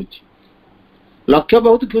परिकल्पना करुच्ची। लक्ष्य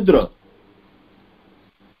बहुत क्षुद्र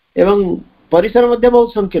एवं परिसर मध्य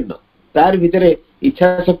बहुत संकीर्ण, तार भितर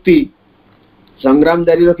इच्छा शक्ति संग्राम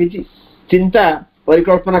जारी रखी, चिंता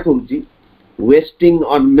परिकल्पना करुच्ची, wasting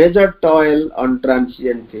on measured toil on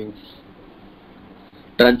transient things.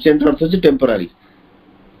 Transient अर्थ होची टेम्पररी,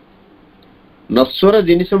 नश्वर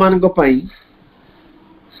जिनिस मानक पई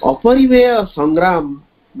अपरिमेय संग्राम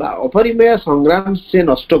बा अपरिमेय संग्राम से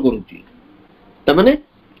नष्ट करुच्ची, तमाने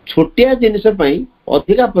छोटिया जिनिस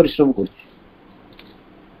अधिका परिश्रम कर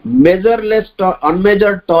मेजरलेस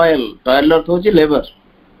अनमेजर्ड टॉयल टॉयल अर्थ होची लेबर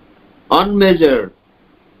अनमेजर्ड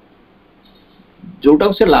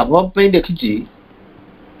जोटा से लाभ पे देखी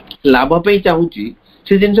लाभ पे चाहूची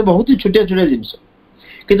से जिनस बहुत ही छोटिया छोटिया जिनस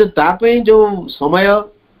किंतु तापई जो समय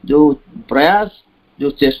जो प्रयास जो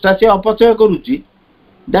चेष्टा से अपचय करुची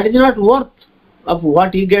that is not worth of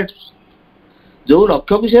what he gets जो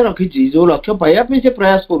लक्ष्य को से रखी जो लक्ष्य पाइबा से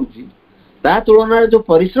प्रयास करुची ता तुलन जो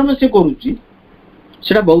परिश्रम से करुची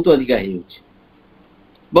सेटा बहुत अधिका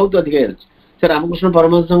बहुत अधिका से रामकृष्ण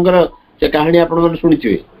परमहंसंकर से कहानी आपण मैंने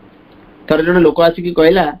शुणिथे थर जन लोक आसिक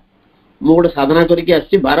कहला मु गोटे साधना करके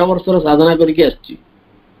आसी 12 वर्षर साधना करके आसी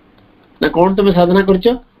ना कौन तुम साधना कर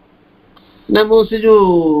ना मो से जो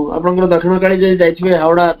आपन दक्षिण काली जाइए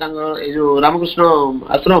हावड़ा जो रामकृष्ण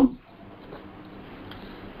आश्रम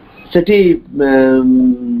सेठी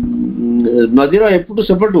नदीर एपटू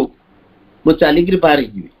सेपटू मु चलिक पार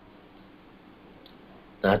हो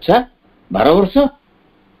अच्छा 12 वर्ष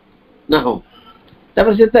ना हाँ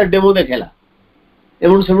से डेमो देखेला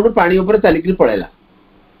एवं से पानी ऊपर चलिक पड़ेला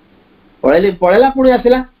पड़ेला पुणी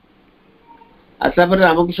आसला आसला पर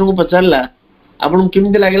रामकृष्ण को पचारा आपन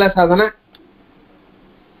केमती लगे साधना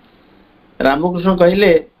रामकृष्ण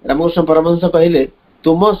परमहंस कहले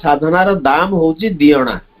तुम साधनार दाम होची 2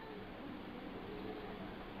 अणा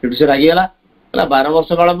से रागिगला 12 वर्ष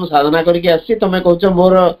काल मु साधना करके आसी तुम कौच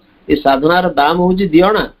मोर ये साधनार दाम होची 2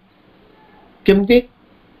 अणा केमती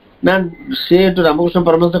ना से रामकृष्ण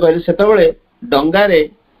परमहंस कहले सेतबेले डंगारे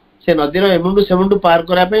से नदीर एमुंडू सेमुंडू पार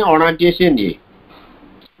करापे अणाटीए सी निए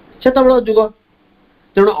से जुग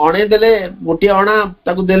तेणु अणे देले गोटे अणा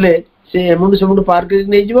ताकू देले से एमुंडू सेमुंडू पार कर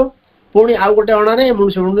नहीं जीवो पुणी आउ गोटे अणारे एमुंडू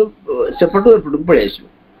सेमुंडू सेपटू एपटू पळै आसीबो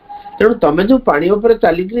तेणु तमे जो पानी ऊपर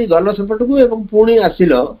चलिक गल सेपटू एवं पुणी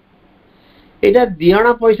आसिल एटा 2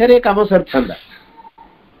 अणा पैसा रे काम सर थांदा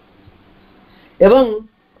एवं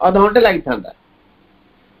अध घंटे लागि थांदा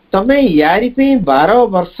तमे यारी पे 12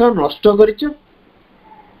 वर्ष नष्ट करिचो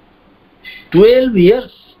 12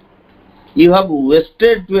 years you have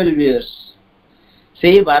wasted 12 years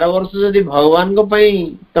से 12 वर्ष जदि भगवान को पई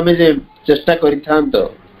तमे जे चेष्टा करि थांतो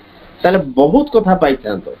ताले बहुत कथा पाई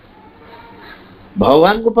थांतो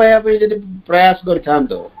भगवान को पाया पे जदि प्रयास करि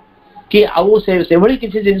थांतो कि आउ से भली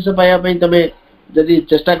किसी जिनिस पाया पे तमे जदि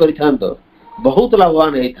चेष्टा करि थांतो बहुत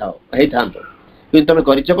लाभवान हे थांतो कि तमे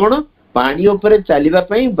करिचो कोन पानी ऊपर चलिबा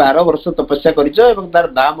पई 12 वर्ष तपस्या करिचो एवं तार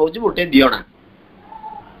दाम होची गोटे 2 अणा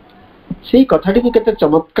से कथाटी को केते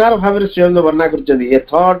चमत्कार भाव रे स्वयं वर्णना करछन ए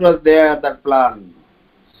thought was there that plan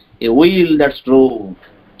A will that's true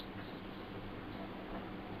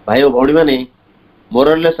भाई भौणी माने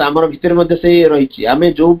मोरलेस आमर भीतर मध्ये से रहिछि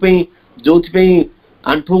आमे जोथि पे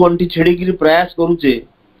आंठू गंठी छेड़ी कि प्रयास करूचे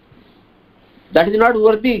दैट इज नॉट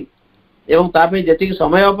वर्दी एवं ता पे जति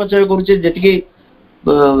समय अपचय करूचे जति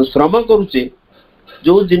श्रम करूचे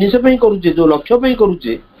जो जिनिस पे करूचे जो लक्ष्य पे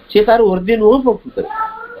करूचे से तार वर्दी नुह प्रकृत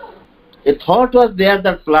ए thought was there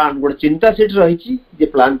that plan गोटे चिंता सेट रही जे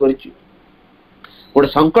प्लान करिछि गोटे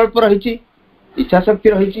संकल्प रही इच्छा शक्ति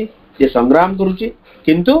रही जे संग्राम करुछि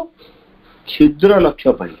किंतु क्षुद्र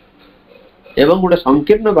लक्ष्य पाई एवं गोटे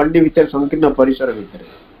संकीर्ण गंडी भितर संकीर्ण परिसर भितर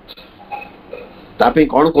तापे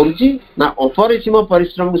कौन करुछि ना अपरिसीम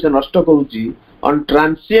परिश्रम से नष्ट करुछि ऑन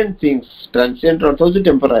ट्रांसिएंट थिंग्स ट्रांसिएंट अर्थ होछि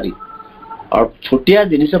टेम्पररी और छोटिया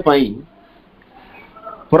जिनिस पाई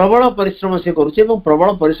प्रबल परिश्रम से करुछि एवं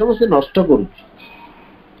प्रबल परिश्रम से नष्ट करुछि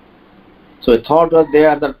so a thought was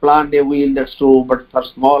there that planned a wheel that's true but for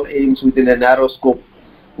small aims within a narrow scope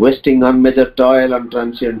wasting unmeasured toil on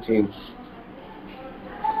transient things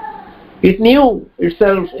it knew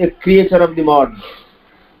itself a creature of the mud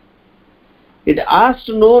it asked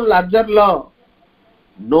no larger law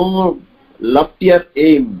no loftier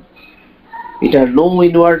aim it had no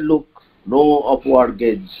inward look no upward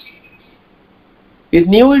gaze it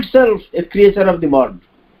knew itself a creature of the mud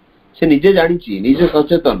से निजे जानिछि निजे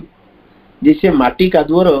सचेतन जिसे माटी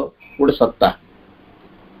कादुअर गोटे सत्ता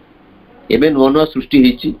एवं नुआ नुआ सृष्टि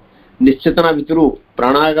होती निश्चेतना भितर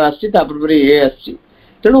प्राणाग आसपर ये आसी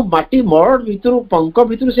तेणु माटी मरड भितर पंक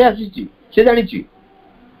भितर से आसी से जानी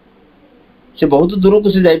से बहुत दूर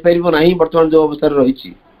को से जापर ना बर्तमान जो अवस्था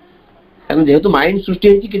रही जेहेतु माइंड सृष्टि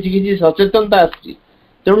होती किसी सचेतनता आसी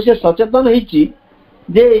तेणु से सचेतन होती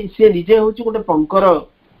जे सी निजे हूँ गोटे पंकर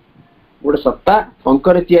गोटे सत्ता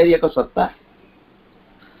पंकर तैयारी एक सत्ता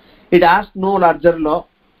it ask no larger law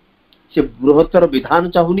से बृहत्तर विधान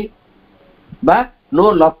चाहूनी बा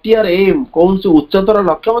नो लफ्टियर एम कौन से उच्चतर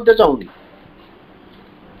लक्ष्य मध्य चाहूनी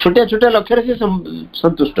छोटे छोटे लक्ष्य से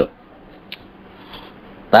संतुष्ट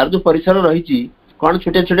तार जो परिसर रही कौन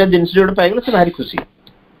छोटे छोटे जिनस जो पाइगले से भारी खुशी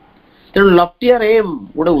तेणु लफ्टियर एम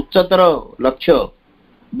गोटे उच्चतर लक्ष्य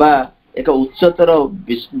बा एक उच्चतर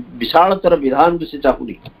विशालतर विधान को से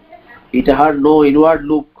चाहूनी it had no inward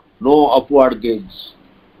look no upward gauge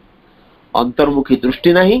अंतर्मुखी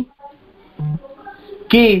दृष्टि नहीं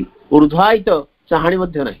कि ऊर्ध्वायित चाहणी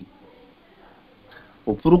मध्य नहीं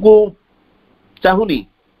ऊपर को चाहूनी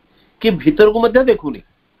कि भीतर को मध्य देखुनी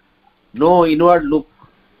no inward look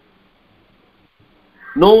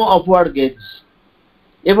no upward gauge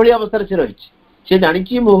एभली अवस्था से रही से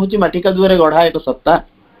जानी मु हूँ माटिका दुआरे गढ़ा एक सत्ता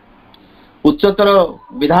उच्चतर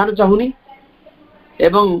विधान चाहूनी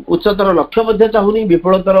एवं उच्चतर लक्ष्य मध्य चाहूनी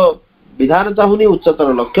विफलतर विधान चाहूनी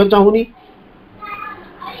उच्चतर लक्ष्य चाहूनी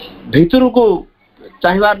भीतर को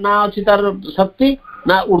चाहिबार ना अच्छी तार शक्ति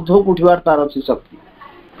ना ऊर्ध्व को उठिबार तार अच्छी शक्ति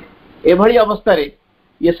एभली अवस्था रे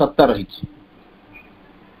ये सत्ता रही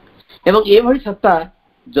एवं एभली सत्ता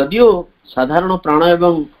जदियो साधारण प्राण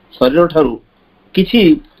एवं शरीर ठारू किछि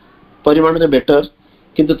परिमाण रे बेटर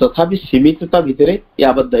किंतु तथापि सीमितता भितर ये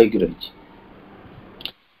आबद्ध होकर रही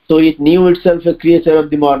so it knew itself a creature of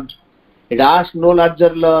the mud it asked no larger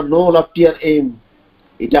law no loftier aim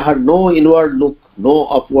it had no inward look no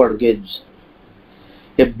upward gaze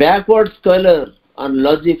a backward scholar on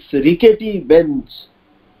logic's rickety bench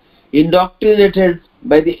indoctrinated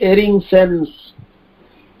by the erring sense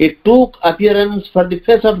it took appearance for the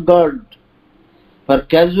face of God for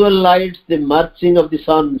casual lights the marching of the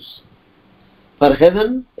suns for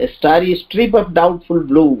heaven a starry strip of doubtful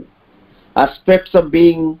blue aspects of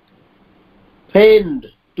being feigned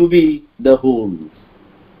to be the whole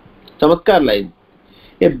चमत्कार line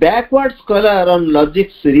a backward scholar on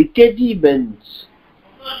logic's rickety bench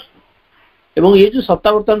एवं ये जो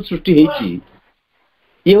सत्ता वर्तमान सृष्टि हेची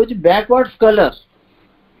ये होची backward scholar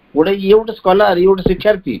गोटे ये गोटे स्कॉलर ये गोटे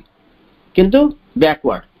शिक्षार्थी किंतु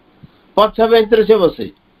बैकवर्ड पछ बेंच रे से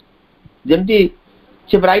बसे जेमती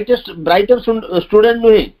से ब्राइटर स्टूडेंट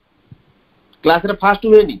नुहे क्लास रे फास्ट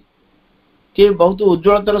हुएनी कि बहुत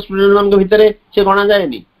उज्जवलतर स्टूडेंट मान भितर से गणा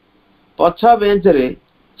जाएनी पछ बेंच रे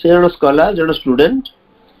से जन स्कॉलर जन स्टूडेंट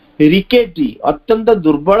रिकेटी अत्यंत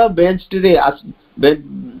दुर्बल बेंच रे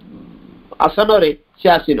आसन रे से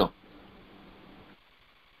आसीन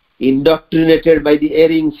indoctrinated by the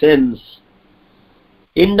erring sense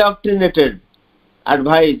indoctrinated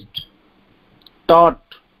advised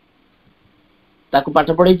taught ताको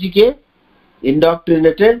पाठ पढ़े कि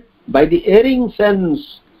indoctrinated by the erring sense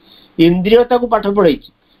इंद्रिय ताको पाठ पढ़े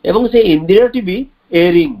एवं से इंद्रियटी भी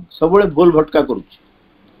एरिंग सबले भूल भटका करूची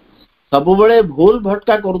सबले भूल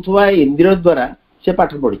भटका करुवा इंद्रिय द्वारा से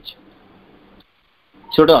पाठ पढ़ी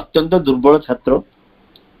छोटे अत्यंत दुर्बल छात्र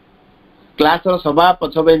क्लास सभा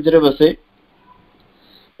पछ बेंच रे बसे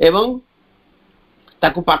एवं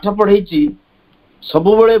ताको पाठ पढ़े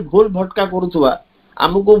सबले भूल भटका करुवा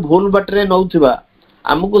आमको भूल बाटरे नौथिबा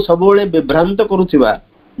आमको सबले विभ्रांत करुवा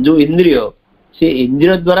जो इंद्रिय से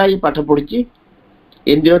इंद्रिय द्वारा ये पाठ पढ़ी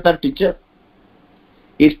इंद्रिय तार teacher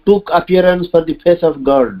it took appearance for the face of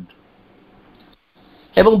God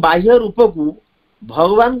एवं बाह्य रूप को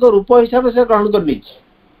भगवान को रूप हिसाब से ग्रहण करनी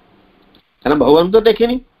कारण भगवान तो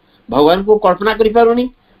देखेनी भगवान को कल्पना करि पारुनी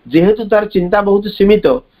जेहेतु तार चिंता बहुत सीमित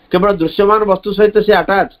केवल दृश्यमान वस्तु सहित से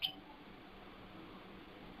अटैच्ड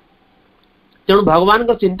तेणु भगवान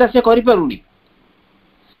को चिंता से करि पारुनी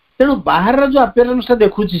तेणु बाहर जो अपीयरेंस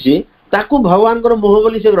देखुची से ताकू भगवान को मोह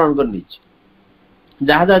बोली से ग्रहण करनी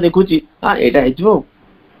जहाँ जहाँ देखुची हाँ एटा हेतिबो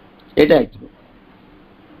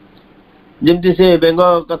जमती से बेंग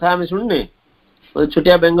कथा आम शुणुने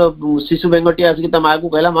छोटिया बेंग शिशु बेंगटी आसिक माँ को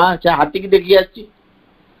कहला माँ चा हाथी की देखी आसी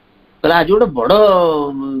कहला आज गोटे बड़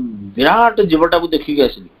विराट जीवटा को देखिकी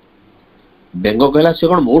आसली बेंग कहला से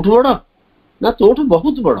कौन मोठू बड़ ना तोठू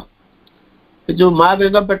बहुत बड़ जो माँ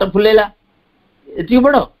बेंग पेट फुलेला एति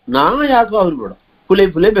बड़ ना या आहरी बड़ फुले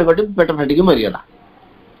फुले बेंगटी पेट फाटिकी मरीगला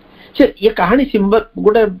से ये कहानी सिंबल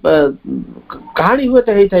गोटे कहानी हुए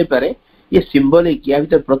तो होई पारे ये सिंबलिक या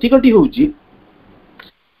भीतर प्रतीकटी होउची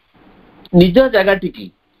निज जगह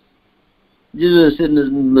टिकी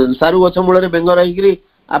सारू गछ मूल बेंग रही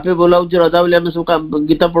आपे बोलाऊ रजा बोली आम सब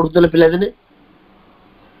गीता पढ़ुले पिलादिने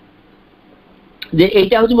जे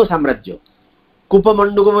एटा हूँ मो साम्राज्य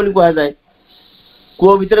कूपमंडूक बोली कह जाए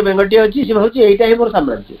कूप भीतर बेंगटी अच्छी सी भाई यहीटा ही मोर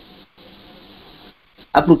साम्राज्य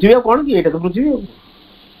आ पृथ्वी कौन कि तो पृथ्वी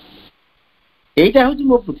यहीटा हूँ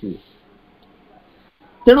मो पृथ्वी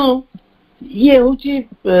तेणु ये हूँ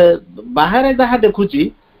बाहर जहाँ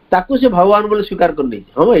देखुची ताकू से भगवान बोले स्वीकार कर नहीं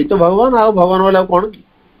हाँ यही तो भगवान आ भगवान वाला कौन कि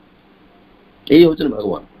यही हूँ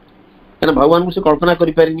भगवान क्या भगवान को से कल्पना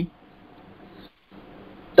करि पारिनी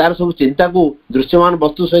तार सब चिंता को दृश्यमान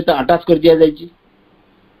वस्तु सहित अटैच कर दिया जाइए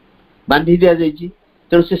बांधी दिया जाइए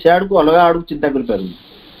तेणु से आड़ को अलग आड़ चिंता कर पार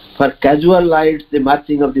for casual lights the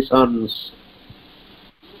marching of the sons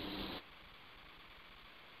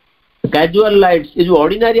casual lights ये जो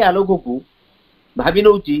ऑर्डिनरी आलोक को भावी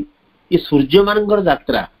नौ ये सूर्य मान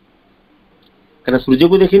यात्रा क्या सूर्य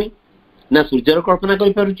को देखनी ना सूर्यर कल्पना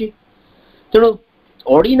कर तेणु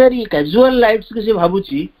ऑर्डिनरी कैजुअल लाइट्स के से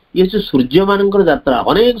भावुची ये जो सूर्य मान यात्रा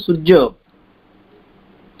अनेक सूर्य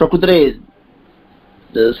प्रकृत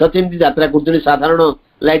सत्यमती यात्रा कर साधारण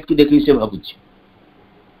लाइट की देखी से भावुची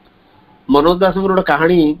मनोज दास गोटे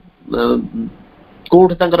कहानी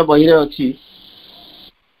कोट बही अच्छी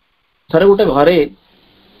थरे गोटे घरे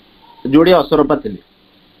जोड़े असरपा थे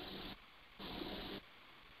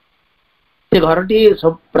घरटी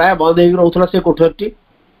सब प्राय बंद हो रोला से कोठरटी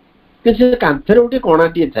कि कांथर गोटे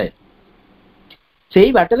कणाटी थाए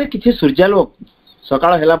से बाटे किसी सूर्यालोक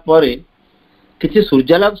सकाळ ହେଲା ପରେ किसी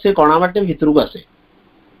सूर्यालोक से कणा बाटे भितर को आसे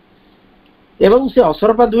एवं से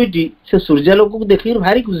असरपा दुईटी से सूर्यालोक को देखिक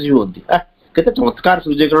भारी खुशी होती केते चमत्कार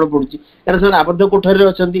सूर्यकिरण पड़ुची कारण आबद्ध कोठरी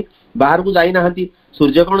अच्छा बाहर को जाई नाहंती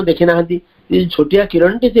सूर्यकिरण देखी नाहंती ये छोटिया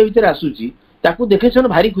किरण टी से भीतर आसुची ताकू देखे से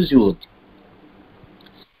भारी खुशी होती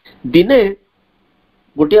दिने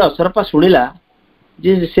गोटे असरपा शुणिला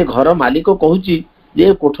जे से घर मालिक कहूची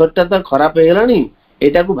जे कोठरटा तो खराब हो गलानी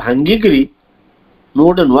एटा को भांगिकी मु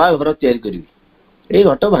गोटे नुआ घर तैयारी करी ए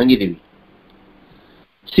घट भांगीदेवी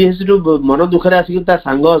सी मन दुखरे आसिक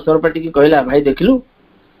सांग असरपाटी की कहला भाई देखिलु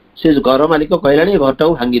से घर मालिक कहला घरटा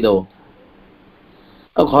को भांगीदेव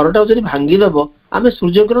घरटा जब भांगीदेव आम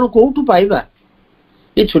सूर्यकिरण कौटू पाइबा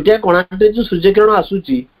ये छोटिया कणाटे जो सूर्यकिरण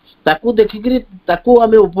आसूची ताकू देखिकी ताकू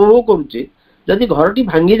आम उपभोग करुचे जदि घरटी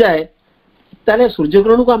भांगी जाए ताले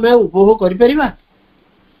सूर्यकिरण को आम उपभोग करिपरिबा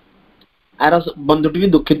आर बंधुटी भी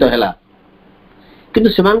दुखित है किंतु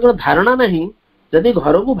सेमानकर धारणा नहीं जदि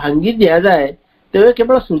घर को भांगी दिया जाए तेरे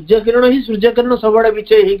केवल सूर्यकिरण ही सूर्यकिरण सबुआड़े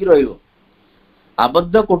विचय होगी रहिबो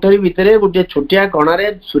आबद्ध कोठरी भितर गोटे छोटिया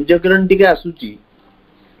कणारे सूर्यकिरण टिके आसूची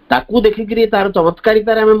ताकू देखिकी तार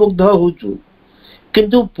चमत्कारितार आम मुग्ध होचु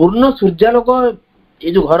किंतु पूर्ण सूर्यालोक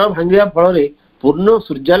ये जो घर भांगा फल पूर्ण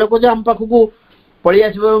सूर्यालोक जो आम पाखक पलि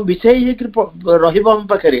आस विषय रम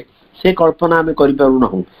पाखे से कल्पना आम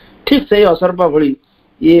करूँ ठीक से असरपा भली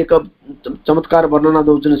ये एक चमत्कार वर्णना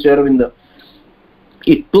दौरान Shri Arvind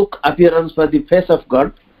It took appearance for the face of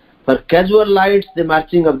God, for casual lights the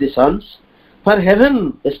marching of the suns, for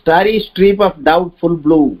heaven a starry strip of doubtful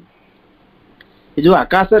blue. ये जो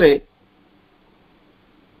आकाश रे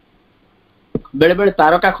बेले बेले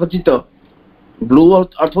तारका खचित ब्लू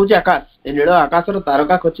अर्थ हूँ आकाश ए नील आकाश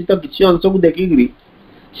तारका खचित किसी अंश को देखिकी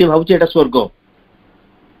सी भावुची एटा स्वर्ग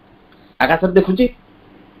आकाश देखुची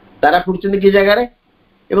तारा फुटुचंदी कि जगार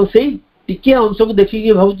एवं से टिके अंश को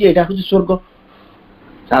देखिकी भावुची एटा हूँ स्वर्ग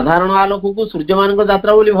साधारण आलोक को सूर्य मान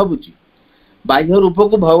यात्रा बोली भावुची बाह्य रूप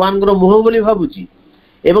को भगवान मुह बोली भावुची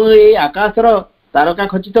एवं ये आकाश तारका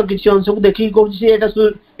खचित किसी अंश को देखिकी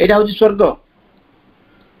कहूँ हूँ स्वर्ग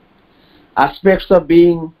aspects of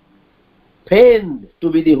being feigned to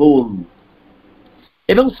be the whole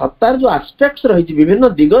एवं सत्तार जो aspects रही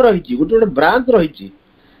विभिन्न दिग रही गोटे गोटे ब्रांच रही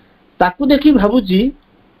ताकू देखी भावुची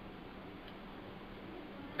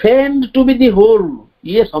feigned to be the whole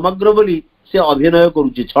ये समग्र बोली से अभिनय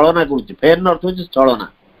करुच्ची छलना करुच्ची फेन अर्थ हूँ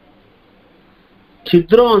छलना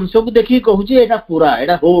क्षुद्र अंश को देखिए कहूँ एटा पूरा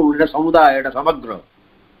एटा होल एटा समुदाय एटा समग्र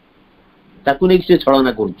ताकू नहीं से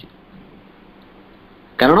छलना करुच्ची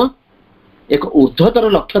कारण एक ऊर्ध्वतर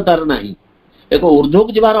लक्ष्य तार नहीं एक ऊर्ध्व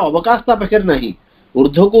को जीवार अवकाश ता पाखे नहीं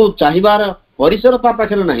ऊर्ध्व को चाहिबार परिसर ता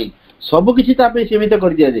पाखे नहीं सबकि सीमित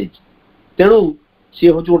कर दि जाए तेणु सी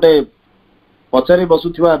हूँ गोटे पछरे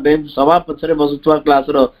बसुवा बेंच सभा पछरे बसुवा क्लास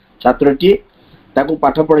छात्रटी ताकू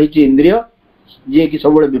पाठ पढ़ी इंद्रिय जी कि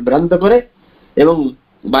सब विभ्रांत करे एवं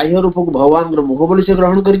बाह्य रूप को भगवान मुख बोली से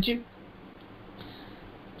ग्रहण करिछि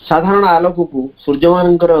साधारण आलोक को सूर्य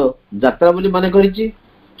मान यात्रा बोली माने करिछि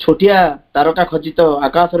छोटिया तारका खचित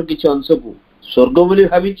आकाशर किसी अंश को स्वर्ग बोली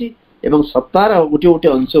भावी एवं सत्तार गोटे गोटे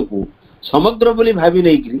अंश को समग्र बोली भावी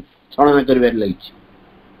नहीं छलना कर लगी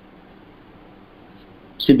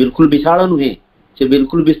से बिल्कुल विशाल नुहे से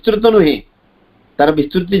बिल्कुल विस्तृत नुहे तार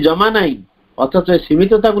विस्तृति जमा नहीं अथच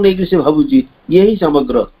सीमितता को लेकिन से भावुची ये ही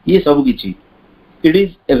समग्र ये सब किछि it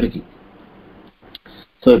is everything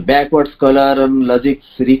so backward scholar on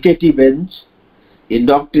logics रिकेटी bench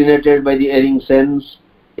indoctrinated by the erring sense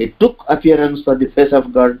it took appearance for the face of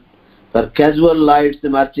God for casual lights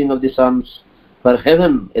the marching of the suns for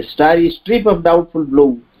heaven a starry strip of doubtful blue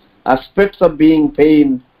aspects of being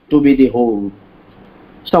feigned to be the whole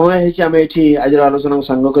समय है आम ये आज आलोचना को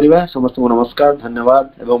सांग करवा समस्त को नमस्कार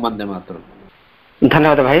धन्यवाद एवं वंदे मातरम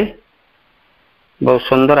धन्यवाद भाई बहुत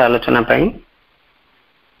सुंदर आलोचना पाई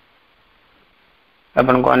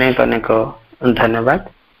आपन को अनेक अनेक धन्यवाद।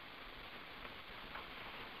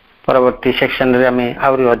 परवर्ती सेक्शन रे हमें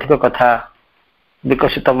आउरी अधिक कथा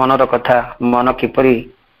विकसित मनर कथा मन किपरि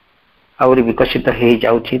आउरी विकसित हो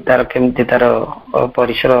जाउछि तार केमति तार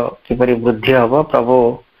परिसर किपरि वृद्धि हबो प्रभु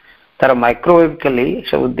तार माइक्रोवेवली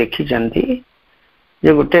सब देखी जानती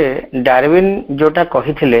जे गोटे डार्विन जोटा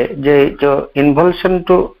कहिथिले जे जो इन्वोल्यूशन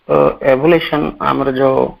टू एवोल्यूशन हमर जो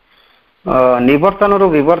निवर्तन रो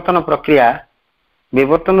विवर्तन प्रक्रिया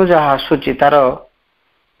विवर्तन जहाँ आसूची तार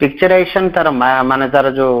पिक्चराइजेशन तार माने तार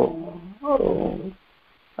जो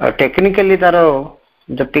टेक्निकली तार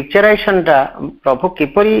जो पिक्चराइजेशन टा प्रभु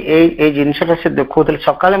किपरि ए जिनसटा से देखौतले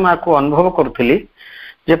सकाले मा को अनुभव करूथली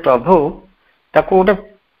जे प्रभु ताको गोटे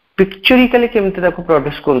पिक्चरिकली केमति ताको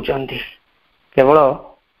प्रोड्यूस करूचंती केवल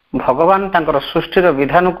भगवान तांकर सृष्टिर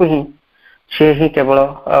विधान को ही से ही केवल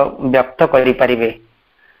व्यक्त करि परिबे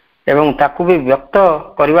एवं ताकू भी व्यक्त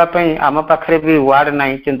करबा पई आम पाखरे भी वर्ड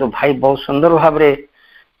नाही किंतु भाई बहुत सुंदर भाव रे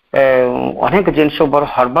अनेक जिनस बर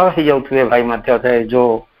हरबा हो जाउथबे भाई मध्य जो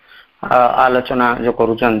आलोचना जो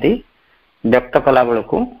करूचंती व्यक्त कला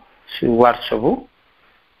बेलू वर्ड सबू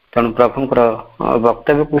तेणु प्रभुंकर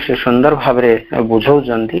वक्तव्य को से सुंदर भाव रे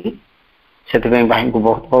बुझाउचंती से भाई को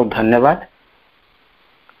बहुत बहुत धन्यवाद।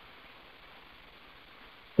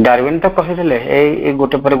 डार्विन तो कहीदेले ए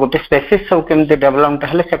गोटे पर गोटे स्पेसीज सब केमती डेवलपमेंट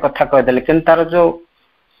हेले से कथा कहीदेले कि तार जो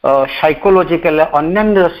साइकोलॉजिकल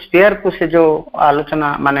अन्य स्पेयर को से जो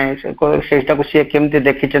आलोचना माने सेटा को से केमती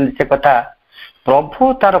देखिचंदी से कथा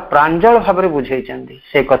प्रभु तार प्रांजल भाव रे बुझेइचंदी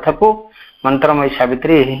से कथा को मंत्रमय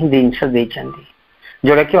सावित्री ही जिनस देइचंदी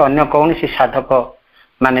जोड़ा कि अन्य कौन सी साधक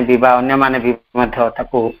माने विवाह अन्य माने भी मध्य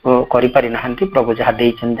ताको करि पारि नाहंती प्रभु जहा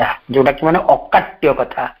देइचंदा जोड़ा कि माने अकाट्य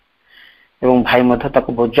कथा एवं भाई मध्य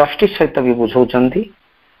ताको बहुत जस्टिस सहित भी बुझाउचंदी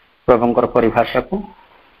प्रभुंकर परिभाषा को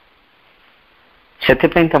से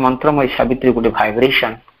तो मंत्रमय सावित्री गोटे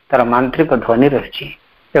वाइब्रेशन तार मांत्रिक ध्वनि रही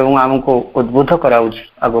एवं आमको उद्बुद्ध कराउछि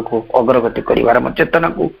आगो को अग्रगति करिवार चेतना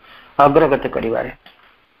को अग्रगति करिवार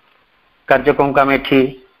कार्यक्रम को आम एठी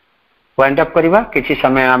वाइंड अप करवा किसी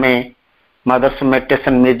समय आम मदर्स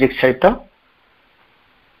मेडिटेशन म्यूजिक सहित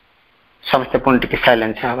समस्त पुणी टिके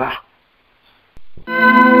साइलेंस हवा।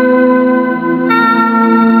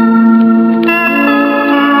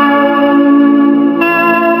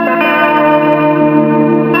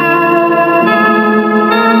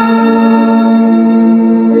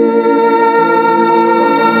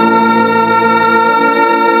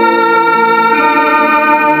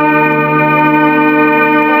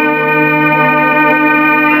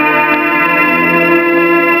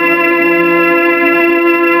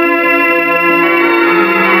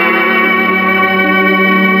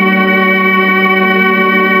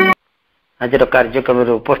 आज कार्यक्रम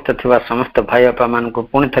उपस्थित थिबा समस्त भाई बापा मान को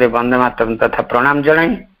पुणी थे वंदे मातरम तथा प्रणाम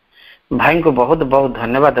जनाई भाई को बहुत बहुत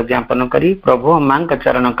धन्यवाद ज्ञापन करी प्रभु मां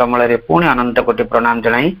चरण कमल रे पुणी अनंत कोटि प्रणाम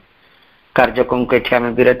जनाई कार्यक्रम को एठी आमे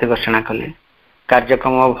विरति घोषणा कले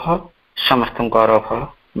कार्यक्रम समस्त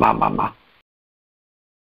मा मा मा।